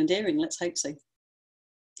 everybody's Islandeering, let's hope so.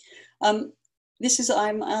 I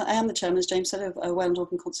am the chairman, as James said, of Whale and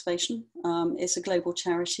Dolphin Conservation. It's a global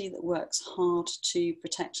charity that works hard to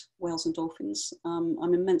protect whales and dolphins.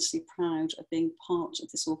 I'm immensely proud of being part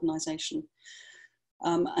of this organisation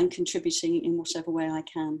and contributing in whatever way I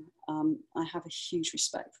can. I have a huge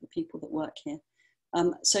respect for the people that work here.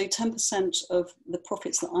 So 10% of the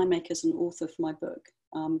profits that I make as an author for my book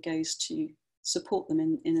goes to support them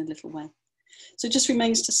in a little way. So it just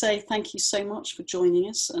remains to say thank you so much for joining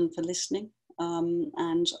us and for listening.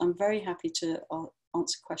 And I'm very happy to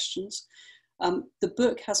answer questions. The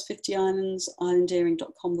book has 50 islands,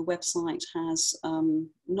 islandeering.com. The website has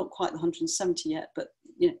not quite the 170 yet, but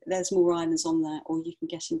there's more islands on there, or you can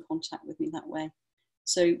get in contact with me that way.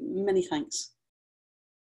 So many thanks.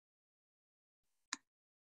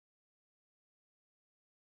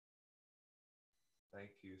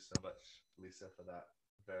 Thank you so much, Lisa, for that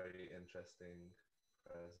very interesting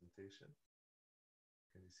presentation.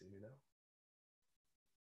 Can you see me now?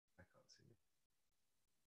 I can't see you.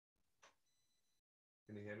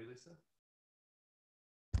 Can you hear me, Lisa?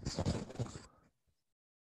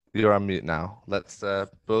 You're on mute now. Let's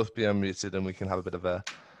both be unmuted and we can have a bit of a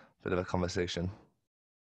conversation.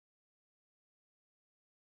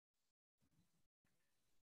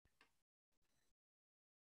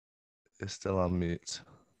 You're still on mute.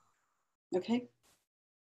 Okay.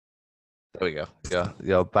 There we go. Yeah,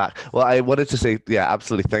 you're back. Well, I wanted to say, yeah,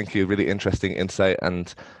 absolutely. Thank you. Really interesting insight.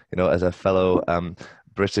 And, as a fellow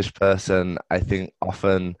British person, I think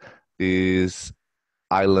often these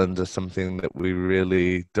islands are something that we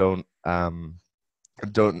really don't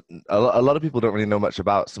don't a lot of people don't really know much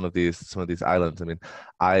about some of these islands. I mean,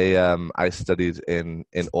 I studied in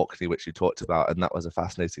Orkney, which you talked about, and that was a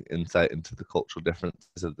fascinating insight into the cultural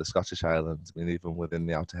differences of the Scottish Islands. I mean, even within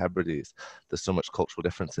the Outer Hebrides, there's so much cultural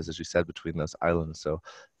differences, as you said, between those islands. So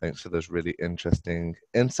thanks for those really interesting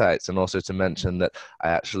insights, and also to mention that I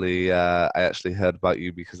actually heard about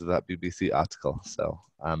you because of that BBC article. So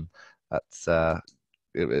that's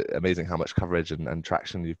amazing how much coverage and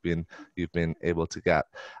traction you've been able to get.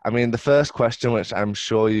 I mean, the first question, which I'm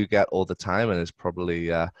sure you get all the time, and is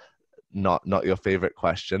probably not your favorite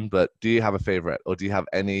question, but do you have a favorite, or do you have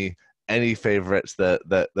any favorites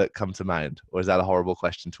that come to mind, or is that a horrible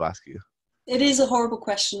question to ask you? It is a horrible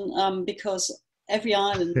question because every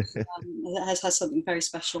island has something very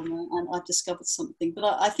special, and I've discovered something.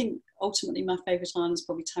 But I think ultimately my favourite island is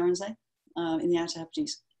probably Taranzé in the Outer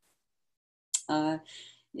Hebrides. The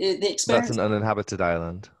That's experience. an uninhabited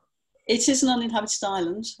island. It is an uninhabited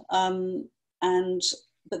island, and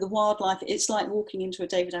but the wildlife. It's like walking into a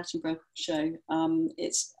David Attenborough show.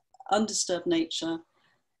 It's undisturbed nature,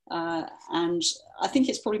 and I think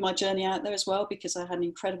it's probably my journey out there as well, because I had an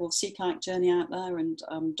incredible sea kayak journey out there, and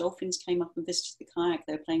dolphins came up and visited the kayak.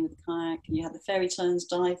 They were playing with the kayak, and you had the ferry turns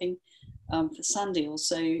diving for sand eels.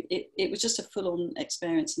 So it was just a full-on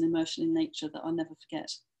experience and immersion in nature that I'll never forget.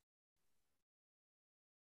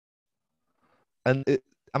 And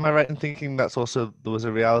am I right in thinking there was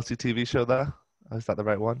a reality TV show there? Is that the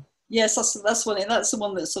right one? Yes, that's one. That's the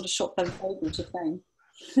one that sort of shot Ben Fogle to fame.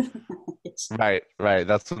 Yes. Right.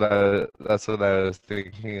 That's what I was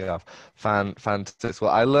thinking of. Fantastic. Well,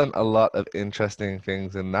 I learned a lot of interesting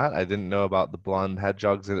things in that. I didn't know about the blonde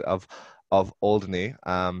hedgehogs of Alderney,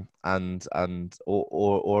 or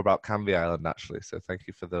about Canvey Island actually. So thank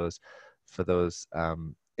you for those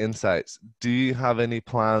insights. Do you have any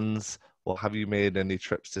plans, or have you made any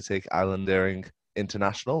trips to take islandeering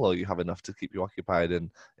international, or you have enough to keep you occupied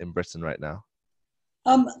in Britain right now?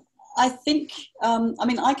 Um, I think. I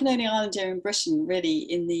mean, I can only islandeer in Britain really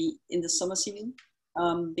in the summer season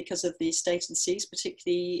because of the state of the seas,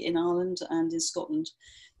 particularly in Ireland and in Scotland.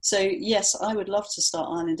 So yes, I would love to start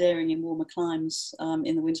islandeering in warmer climes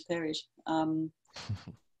in the winter period.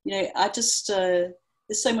 I just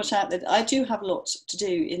there's so much out there. I do have a lot to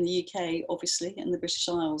do in the UK, obviously, and the British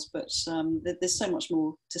Isles, but there's so much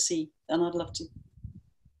more to see, and I'd love to.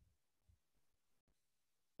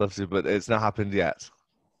 Love to, but it's not happened yet.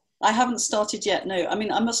 I haven't started yet. No, I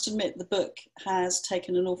mean, I must admit the book has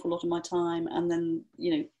taken an awful lot of my time, and then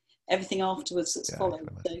everything afterwards that's Yeah, I followed. can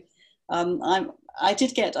imagine. So I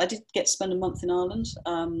did get to spend a month in Ireland,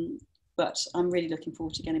 but I'm really looking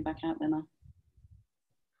forward to getting back out there now.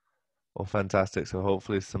 Well, fantastic. So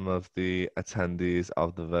hopefully some of the attendees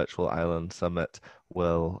of the virtual island summit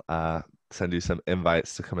will send you some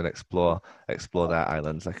invites to come and explore their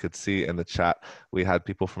islands. I could see in the chat we had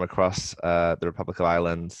people from across the Republic of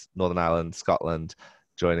Ireland, Northern Ireland, Scotland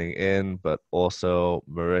joining in, but also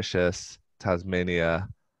Mauritius, Tasmania.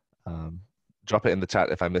 Um, Drop it in the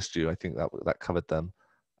chat if I missed you. I think that covered them.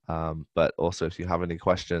 But also if you have any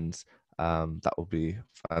questions, that would be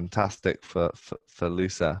fantastic for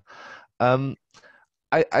Lisa. Um,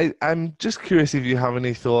 I'm just curious if you have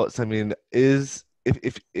any thoughts. I mean, if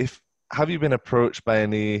have you been approached by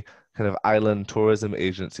any kind of island tourism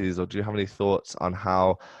agencies, or do you have any thoughts on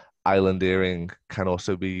how islandeering can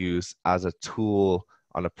also be used as a tool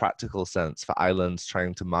on a practical sense for islands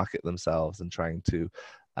trying to market themselves and trying to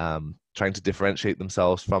differentiate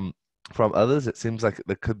themselves from others? It seems like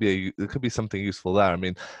there could be something useful there. I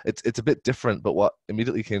mean, it's a bit different, but what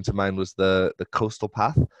immediately came to mind was the coastal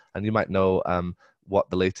path, and you might know what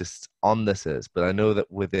the latest on this is, but I know that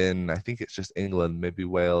within, I think it's just England, maybe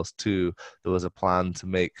Wales too, there was a plan to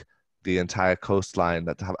make the entire coastline,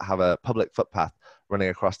 that to have a public footpath running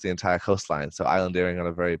across the entire coastline, so islandeering on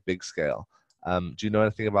a very big scale. Do you know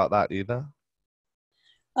anything about that either?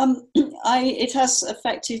 It has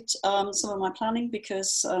affected some of my planning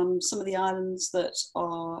because some of the islands were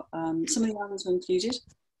included.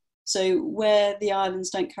 So where the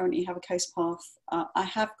islands don't currently have a coast path, I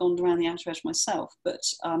have gone around the outer edge myself, but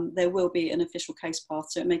there will be an official coast path,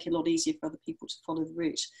 so it'll make it a lot easier for other people to follow the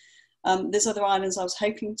route. There's other islands I was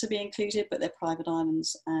hoping to be included, but they're private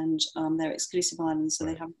islands and they're exclusive islands, so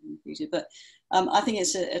they haven't been included. But I think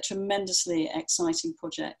it's a tremendously exciting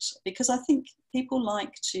project because I think people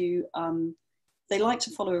like to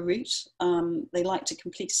follow a route. They like to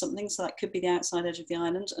complete something, so that could be the outside edge of the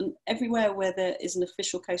island. And everywhere where there is an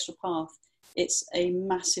official coastal path, it's a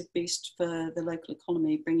massive boost for the local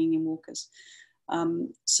economy, bringing in walkers.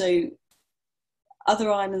 So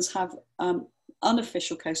other islands have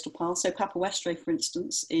unofficial coastal paths. So Papa Westray, for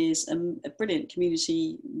instance, is a brilliant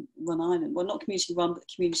community-run island. Well, not community-run, but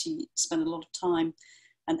the community spend a lot of time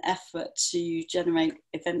and effort to generate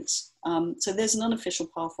events. So there's an unofficial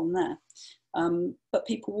path on there. But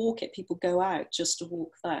people walk it, people go out just to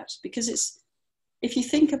walk that. Because if you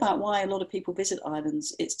think about why a lot of people visit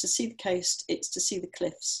islands, it's to see the coast, it's to see the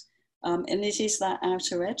cliffs. And it is that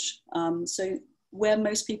outer edge. So where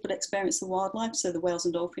most people experience the wildlife, so the whales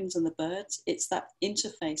and dolphins and the birds, it's that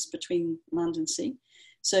interface between land and sea.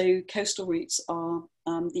 So coastal routes are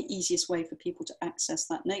the easiest way for people to access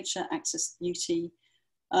that nature, access the beauty.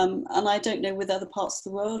 And I don't know with other parts of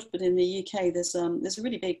the world, but in the UK, there's a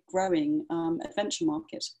really big growing adventure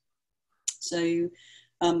market. So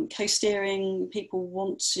coasteering, people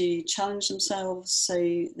want to challenge themselves.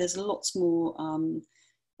 So there's lots more,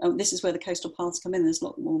 this is where the coastal paths come in. There's a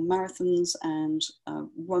lot more marathons and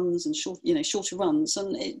runs and shorter runs.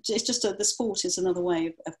 And it's just the sport is another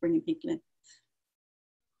way of bringing people in.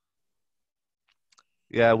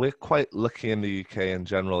 Yeah, we're quite lucky in the UK in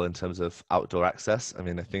general in terms of outdoor access. I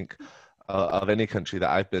mean, I think of any country that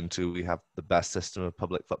I've been to, we have the best system of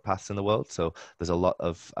public footpaths in the world. So there's a lot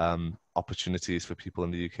of opportunities for people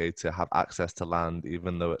in the UK to have access to land,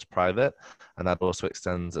 even though it's private. And that also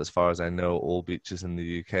extends, as far as I know, all beaches in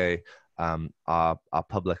the UK are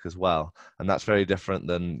public as well. And that's very different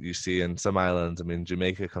than you see in some islands. I mean,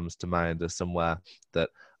 Jamaica comes to mind as somewhere that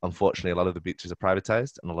unfortunately a lot of the beaches are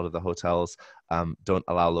privatized and a lot of the hotels don't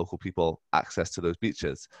allow local people access to those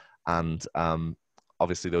beaches. And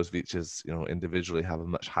obviously those beaches, individually have a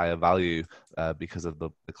much higher value because of the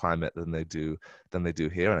climate than they do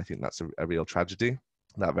here. And I think that's a real tragedy.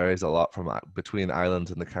 That varies a lot from between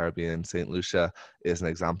islands in the Caribbean. St. Lucia is an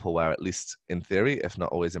example where, at least in theory, if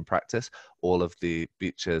not always in practice, all of the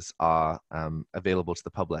beaches are available to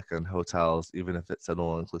the public, and hotels, even if it's an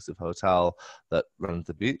all-inclusive hotel that runs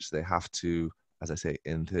the beach, they have to, as I say,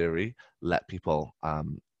 in theory, let people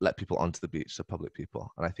onto the beach, so public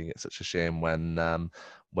people. And I think it's such a shame when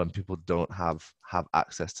people don't have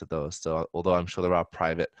access to those. So although I'm sure there are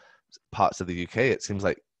private parts of the UK, it seems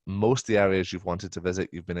like most of the areas you've wanted to visit,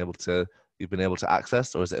 you've been able to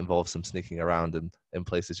access, or does it involve some sneaking around in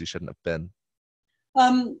places you shouldn't have been?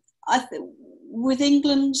 With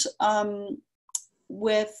England,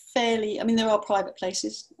 we're fairly, I mean, there are private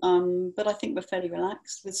places, but I think we're fairly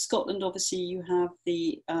relaxed. With Scotland, obviously, you have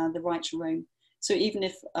the right to roam. So even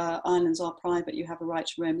if islands are private, you have a right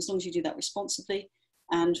to roam, as long as you do that responsibly.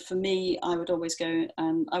 And for me, I would always go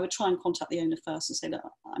and I would try and contact the owner first and say, look,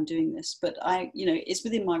 I'm doing this, but it's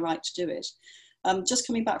within my right to do it. Just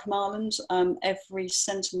coming back from Ireland, every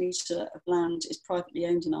centimetre of land is privately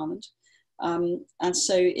owned in Ireland. And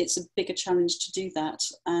so it's a bigger challenge to do that.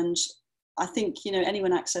 And I think,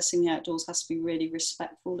 anyone accessing the outdoors has to be really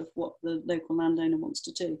respectful of what the local landowner wants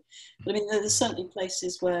to do. But I mean, there's certainly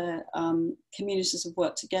places where communities have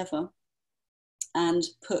worked together and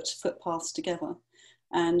put footpaths together.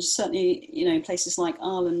 And certainly, places like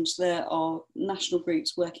Ireland, there are national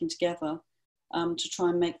groups working together to try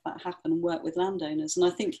and make that happen and work with landowners. And I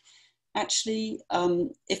think actually,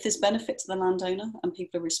 if there's benefit to the landowner and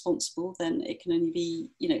people are responsible, then it can only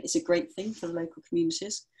be, it's a great thing for the local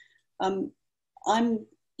communities. And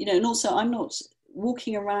also I'm not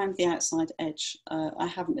walking around the outside edge. I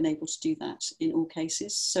haven't been able to do that in all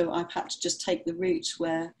cases. So I've had to just take the route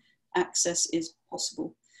where access is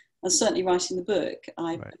possible. And certainly writing the book,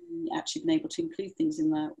 I've actually been able to include things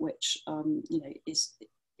in there which, is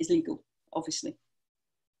legal, obviously.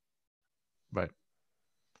 Right.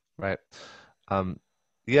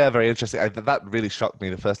 Yeah, very interesting. That really shocked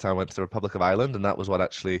me the first time I went to the Republic of Ireland, and that was what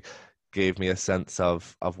actually gave me a sense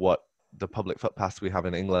of what the public footpaths we have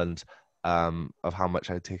in England, of how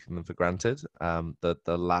much I'd taken them for granted. The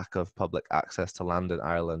lack of public access to land in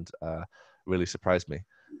Ireland really surprised me,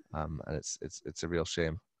 and it's a real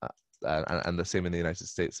shame. And the same in the United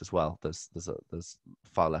States as well. There's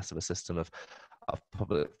far less of a system of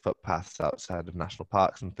public footpaths outside of national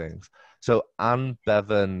parks and things. So Anne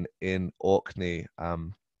Bevan in Orkney,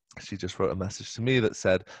 she just wrote a message to me that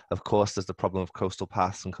said, of course, there's the problem of coastal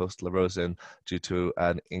paths and coastal erosion due to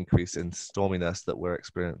an increase in storminess that we're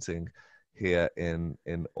experiencing here in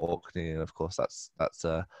Orkney, and of course that's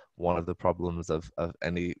one of the problems of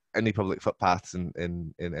any public footpaths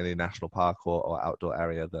in any national park or outdoor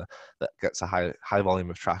area that gets a high volume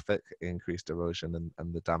of traffic, increased erosion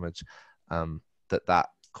and the damage that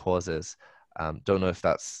causes. Don't know if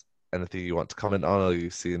that's anything you want to comment on, or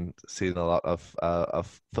you've seen a lot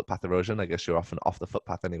of footpath erosion. I guess you're often off the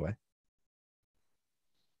footpath anyway.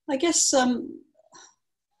 I guess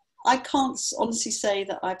I can't honestly say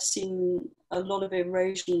that I've seen a lot of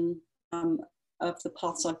erosion of the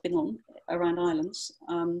paths I've been on around islands,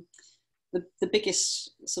 the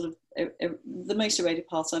biggest sort of the most eroded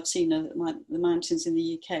paths I've seen are the mountains in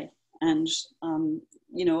the UK, and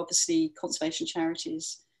obviously conservation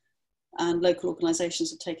charities and local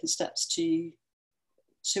organisations have taken steps to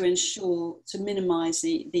ensure to minimise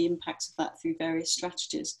the impact of that through various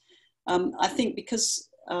strategies. I think because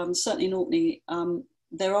certainly in Orkney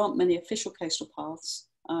there aren't many official coastal paths,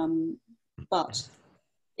 but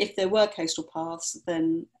if there were coastal paths,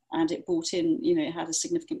 then and it brought in, it had a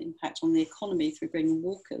significant impact on the economy through bringing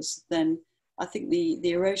walkers, then I think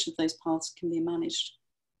the erosion of those paths can be managed.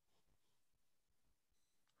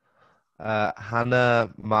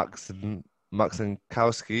 Hannah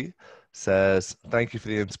Markzinkowski says, thank you for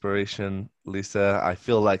the inspiration, Lisa. I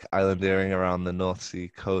feel like islandeering around the North Sea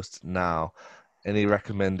coast now. Any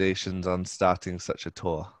recommendations on starting such a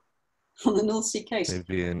tour? On the North Sea coast?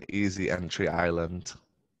 Maybe an easy entry island.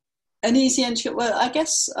 An easy entry, well, I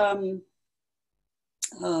guess, oh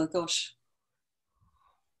gosh.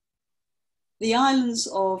 The islands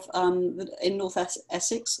of in North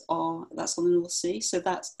Essex that's on the North Sea, so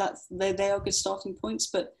they are good starting points.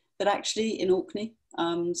 But actually in Orkney,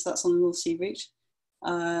 so that's on the North Sea route.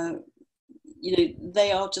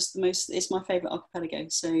 They are just the most. It's my favourite archipelago,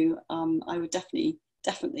 so I would definitely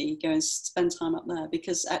go and spend time up there,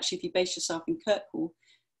 because actually, if you base yourself in Kirkwall,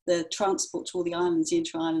 the transport to all the islands, the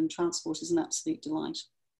intra-island transport, is an absolute delight.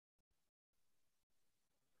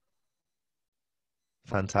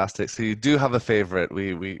 Fantastic. So you do have a favorite.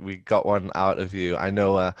 We got one out of you. I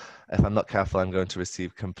know if I'm not careful, I'm going to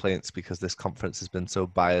receive complaints because this conference has been so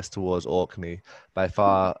biased towards Orkney. By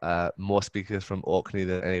far more speakers from Orkney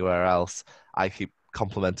than anywhere else. I keep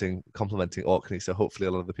complimenting Orkney, so hopefully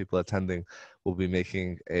a lot of the people attending will be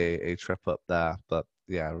making a trip up there. But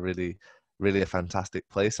yeah, really a fantastic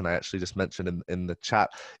place. And I actually just mentioned in the chat,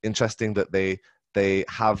 interesting that they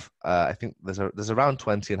have I think there's around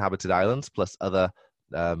 20 inhabited islands plus other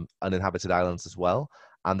uninhabited islands as well,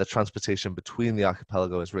 and the transportation between the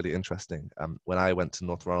archipelago is really interesting. When I went to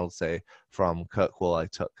North Ronaldsay from Kirkwall, I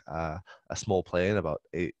took a small plane, about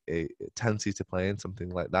a 10-seater plane, something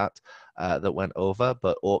like that, that went over.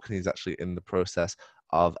 But Orkney is actually in the process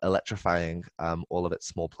of electrifying all of its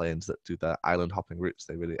small planes that do the island hopping routes.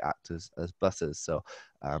 They really act as buses. So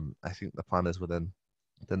I think the plan is within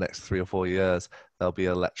the next 3 or 4 years they'll be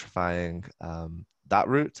electrifying that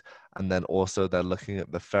route. And then also they're looking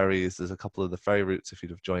at the ferries. There's a couple of the ferry routes. If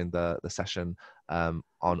you'd have joined the session on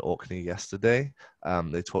Orkney yesterday,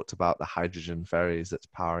 they talked about the hydrogen ferries that's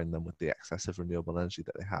powering them with the excess of renewable energy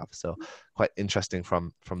that they have. So quite interesting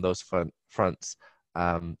from those fronts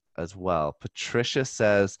as well. Patricia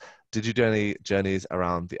says, did you do any journeys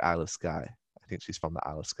around the Isle of Skye? I think she's from the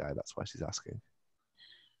Isle of Skye. That's why she's asking.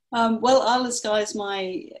 Well, Isle of Skye is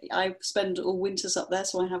I spend all winters up there,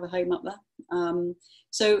 so I have a home up there.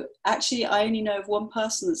 So actually, I only know of one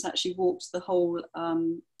person that's actually walked the whole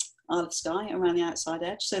Isle of Skye around the outside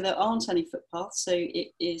edge. So there aren't any footpaths. So it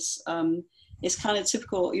is, it's kind of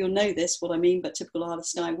typical, you'll know this, what I mean, but typical Isle of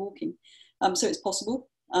Skye walking. So it's possible.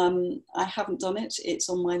 I haven't done it. It's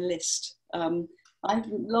on my list. I've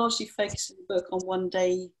largely focused the book on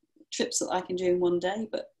one-day trips that I can do in one day,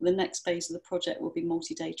 but the next phase of the project will be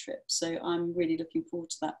multi-day trips. So I'm really looking forward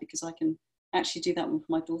to that, because I can actually do that one from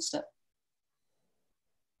my doorstep.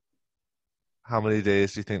 How many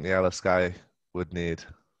days do you think the Isle of Skye would need?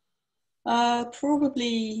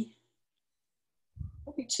 Probably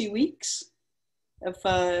 2 weeks. The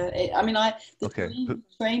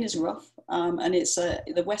train is rough, and it's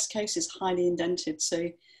the west coast is highly indented. So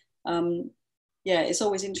yeah, it's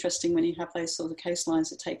always interesting when you have those sort of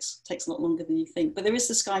coastlines. It takes a lot longer than you think. But there is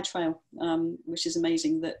the Skye Trail, which is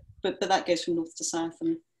amazing. But that goes from north to south,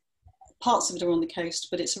 and parts of it are on the coast.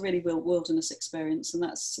 But it's a really wilderness experience, and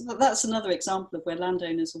that's another example of where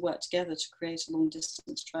landowners have worked together to create a long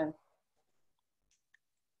distance trail.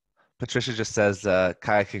 Patricia just says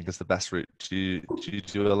kayaking is the best route. Do you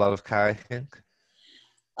do a lot of kayaking?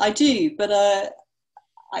 I do, but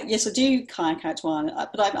yes, I do kayak out to Ireland,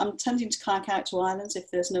 but I'm tending to kayak out to islands if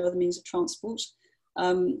there's no other means of transport.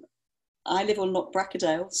 I live on Loch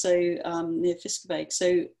Bracadale, so near Fiskebake,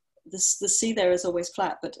 so the sea there is always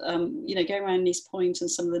flat, but going around East Point and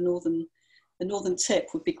some of the northern tip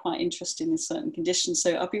would be quite interesting in certain conditions.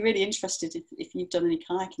 So I'd be really interested if you've done any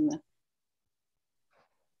kayaking there.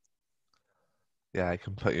 Yeah, I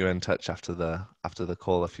can put you in touch after the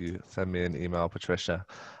call if you send me an email, Patricia.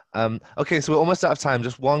 Okay, so we're almost out of time.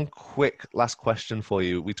 Just one quick last question for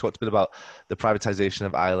you. We talked a bit about the privatization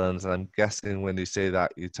of islands, and I'm guessing when you say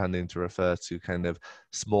that, you're tending to refer to kind of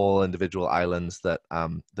small individual islands that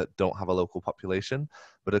that don't have a local population.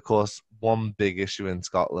 But of course, one big issue in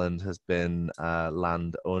Scotland has been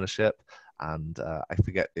land ownership, and I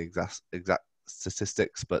forget the exact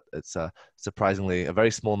statistics, but it's surprisingly a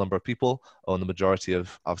very small number of people own the majority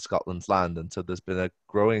of Scotland's land. And so there's been a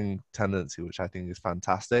growing tendency, which I think is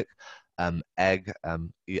fantastic. Eigg,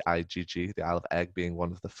 EIGG, the Isle of Eigg being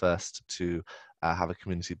one of the first to have a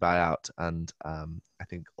community buyout. And I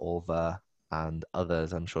think Ulva and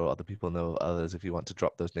others, I'm sure other people know others if you want to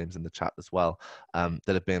drop those names in the chat as well,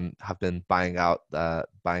 that have been buying out the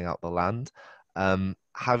land.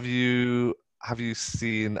 Have you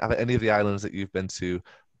seen, have any of the islands that you've been to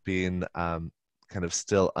been kind of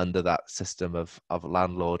still under that system of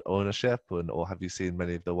landlord ownership, or have you seen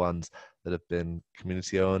many of the ones that have been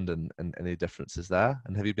community owned, and any differences there?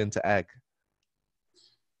 And have you been to Egg?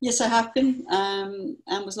 Yes, I have been, and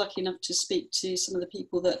was lucky enough to speak to some of the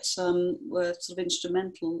people that were sort of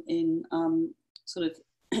instrumental in sort of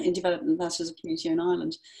in developing that as a community-owned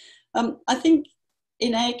island. I think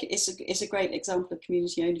in Egg is a great example of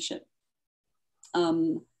community ownership.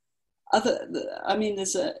 There's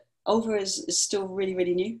Ulva is still really,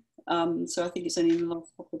 really new. So I think it's only in the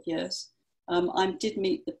last couple of years. I did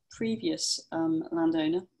meet the previous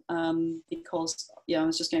landowner because I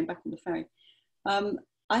was just going back on the ferry.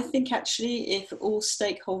 I think actually if all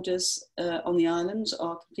stakeholders on the island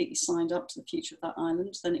are completely signed up to the future of that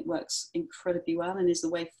island, then it works incredibly well and is the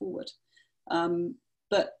way forward.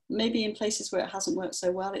 But maybe in places where it hasn't worked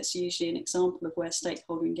so well, it's usually an example of where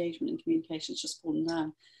stakeholder engagement and communication has just fallen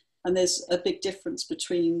down. And there's a big difference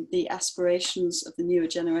between the aspirations of the newer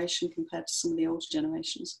generation compared to some of the older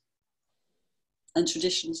generations and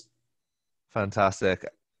traditions. Fantastic.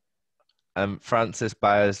 Francis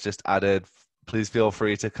Byers just added, please feel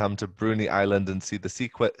free to come to Bruny Island and see the sea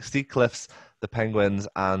cliffs, the penguins,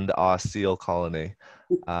 and our seal colony.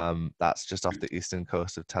 That's just off the eastern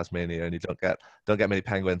coast of Tasmania, and you don't get many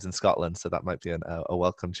penguins in Scotland, so that might be a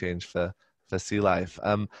welcome change for sea life.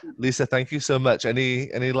 Lisa, thank you so much.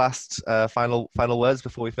 Any last final words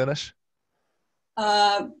before we finish?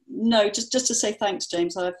 No, just to say thanks,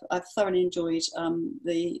 James. I've thoroughly enjoyed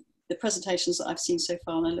the presentations that I've seen so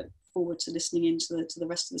far, and I look forward to listening in to the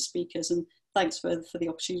rest of the speakers. And thanks for the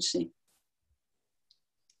opportunity.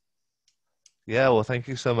 Yeah, well, thank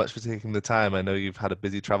you so much for taking the time. I know you've had a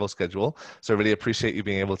busy travel schedule, so I really appreciate you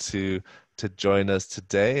being able to join us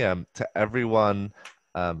today. To everyone,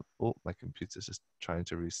 oh, my computer's just trying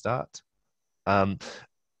to restart.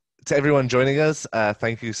 To everyone joining us,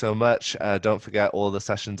 thank you so much. Don't forget, all the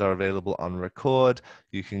sessions are available on record.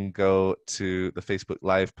 You can go to the Facebook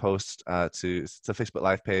Live post, to the Facebook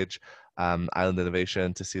Live page, Island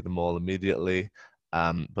Innovation, to see them all immediately.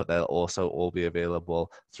 But they'll also all be available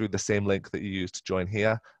through the same link that you used to join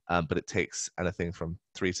here. But it takes anything from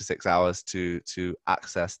 3 to 6 hours to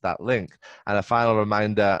access that link. And a final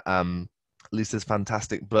reminder, Lisa's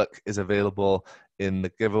fantastic book is available in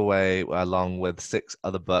the giveaway along with 6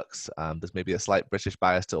 other books. There's maybe a slight British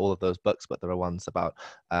bias to all of those books, but there are ones about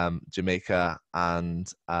Jamaica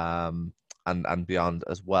and beyond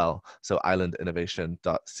as well. So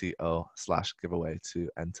islandinnovation.co/giveaway to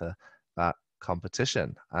enter that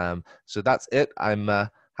competition. So that's it. I'm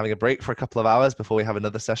having a break for a couple of hours before we have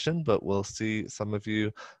another session, but we'll see some of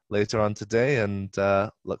you later on today, and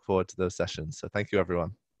look forward to those sessions. So thank you,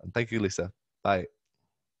 everyone. And thank you, Lisa. Bye.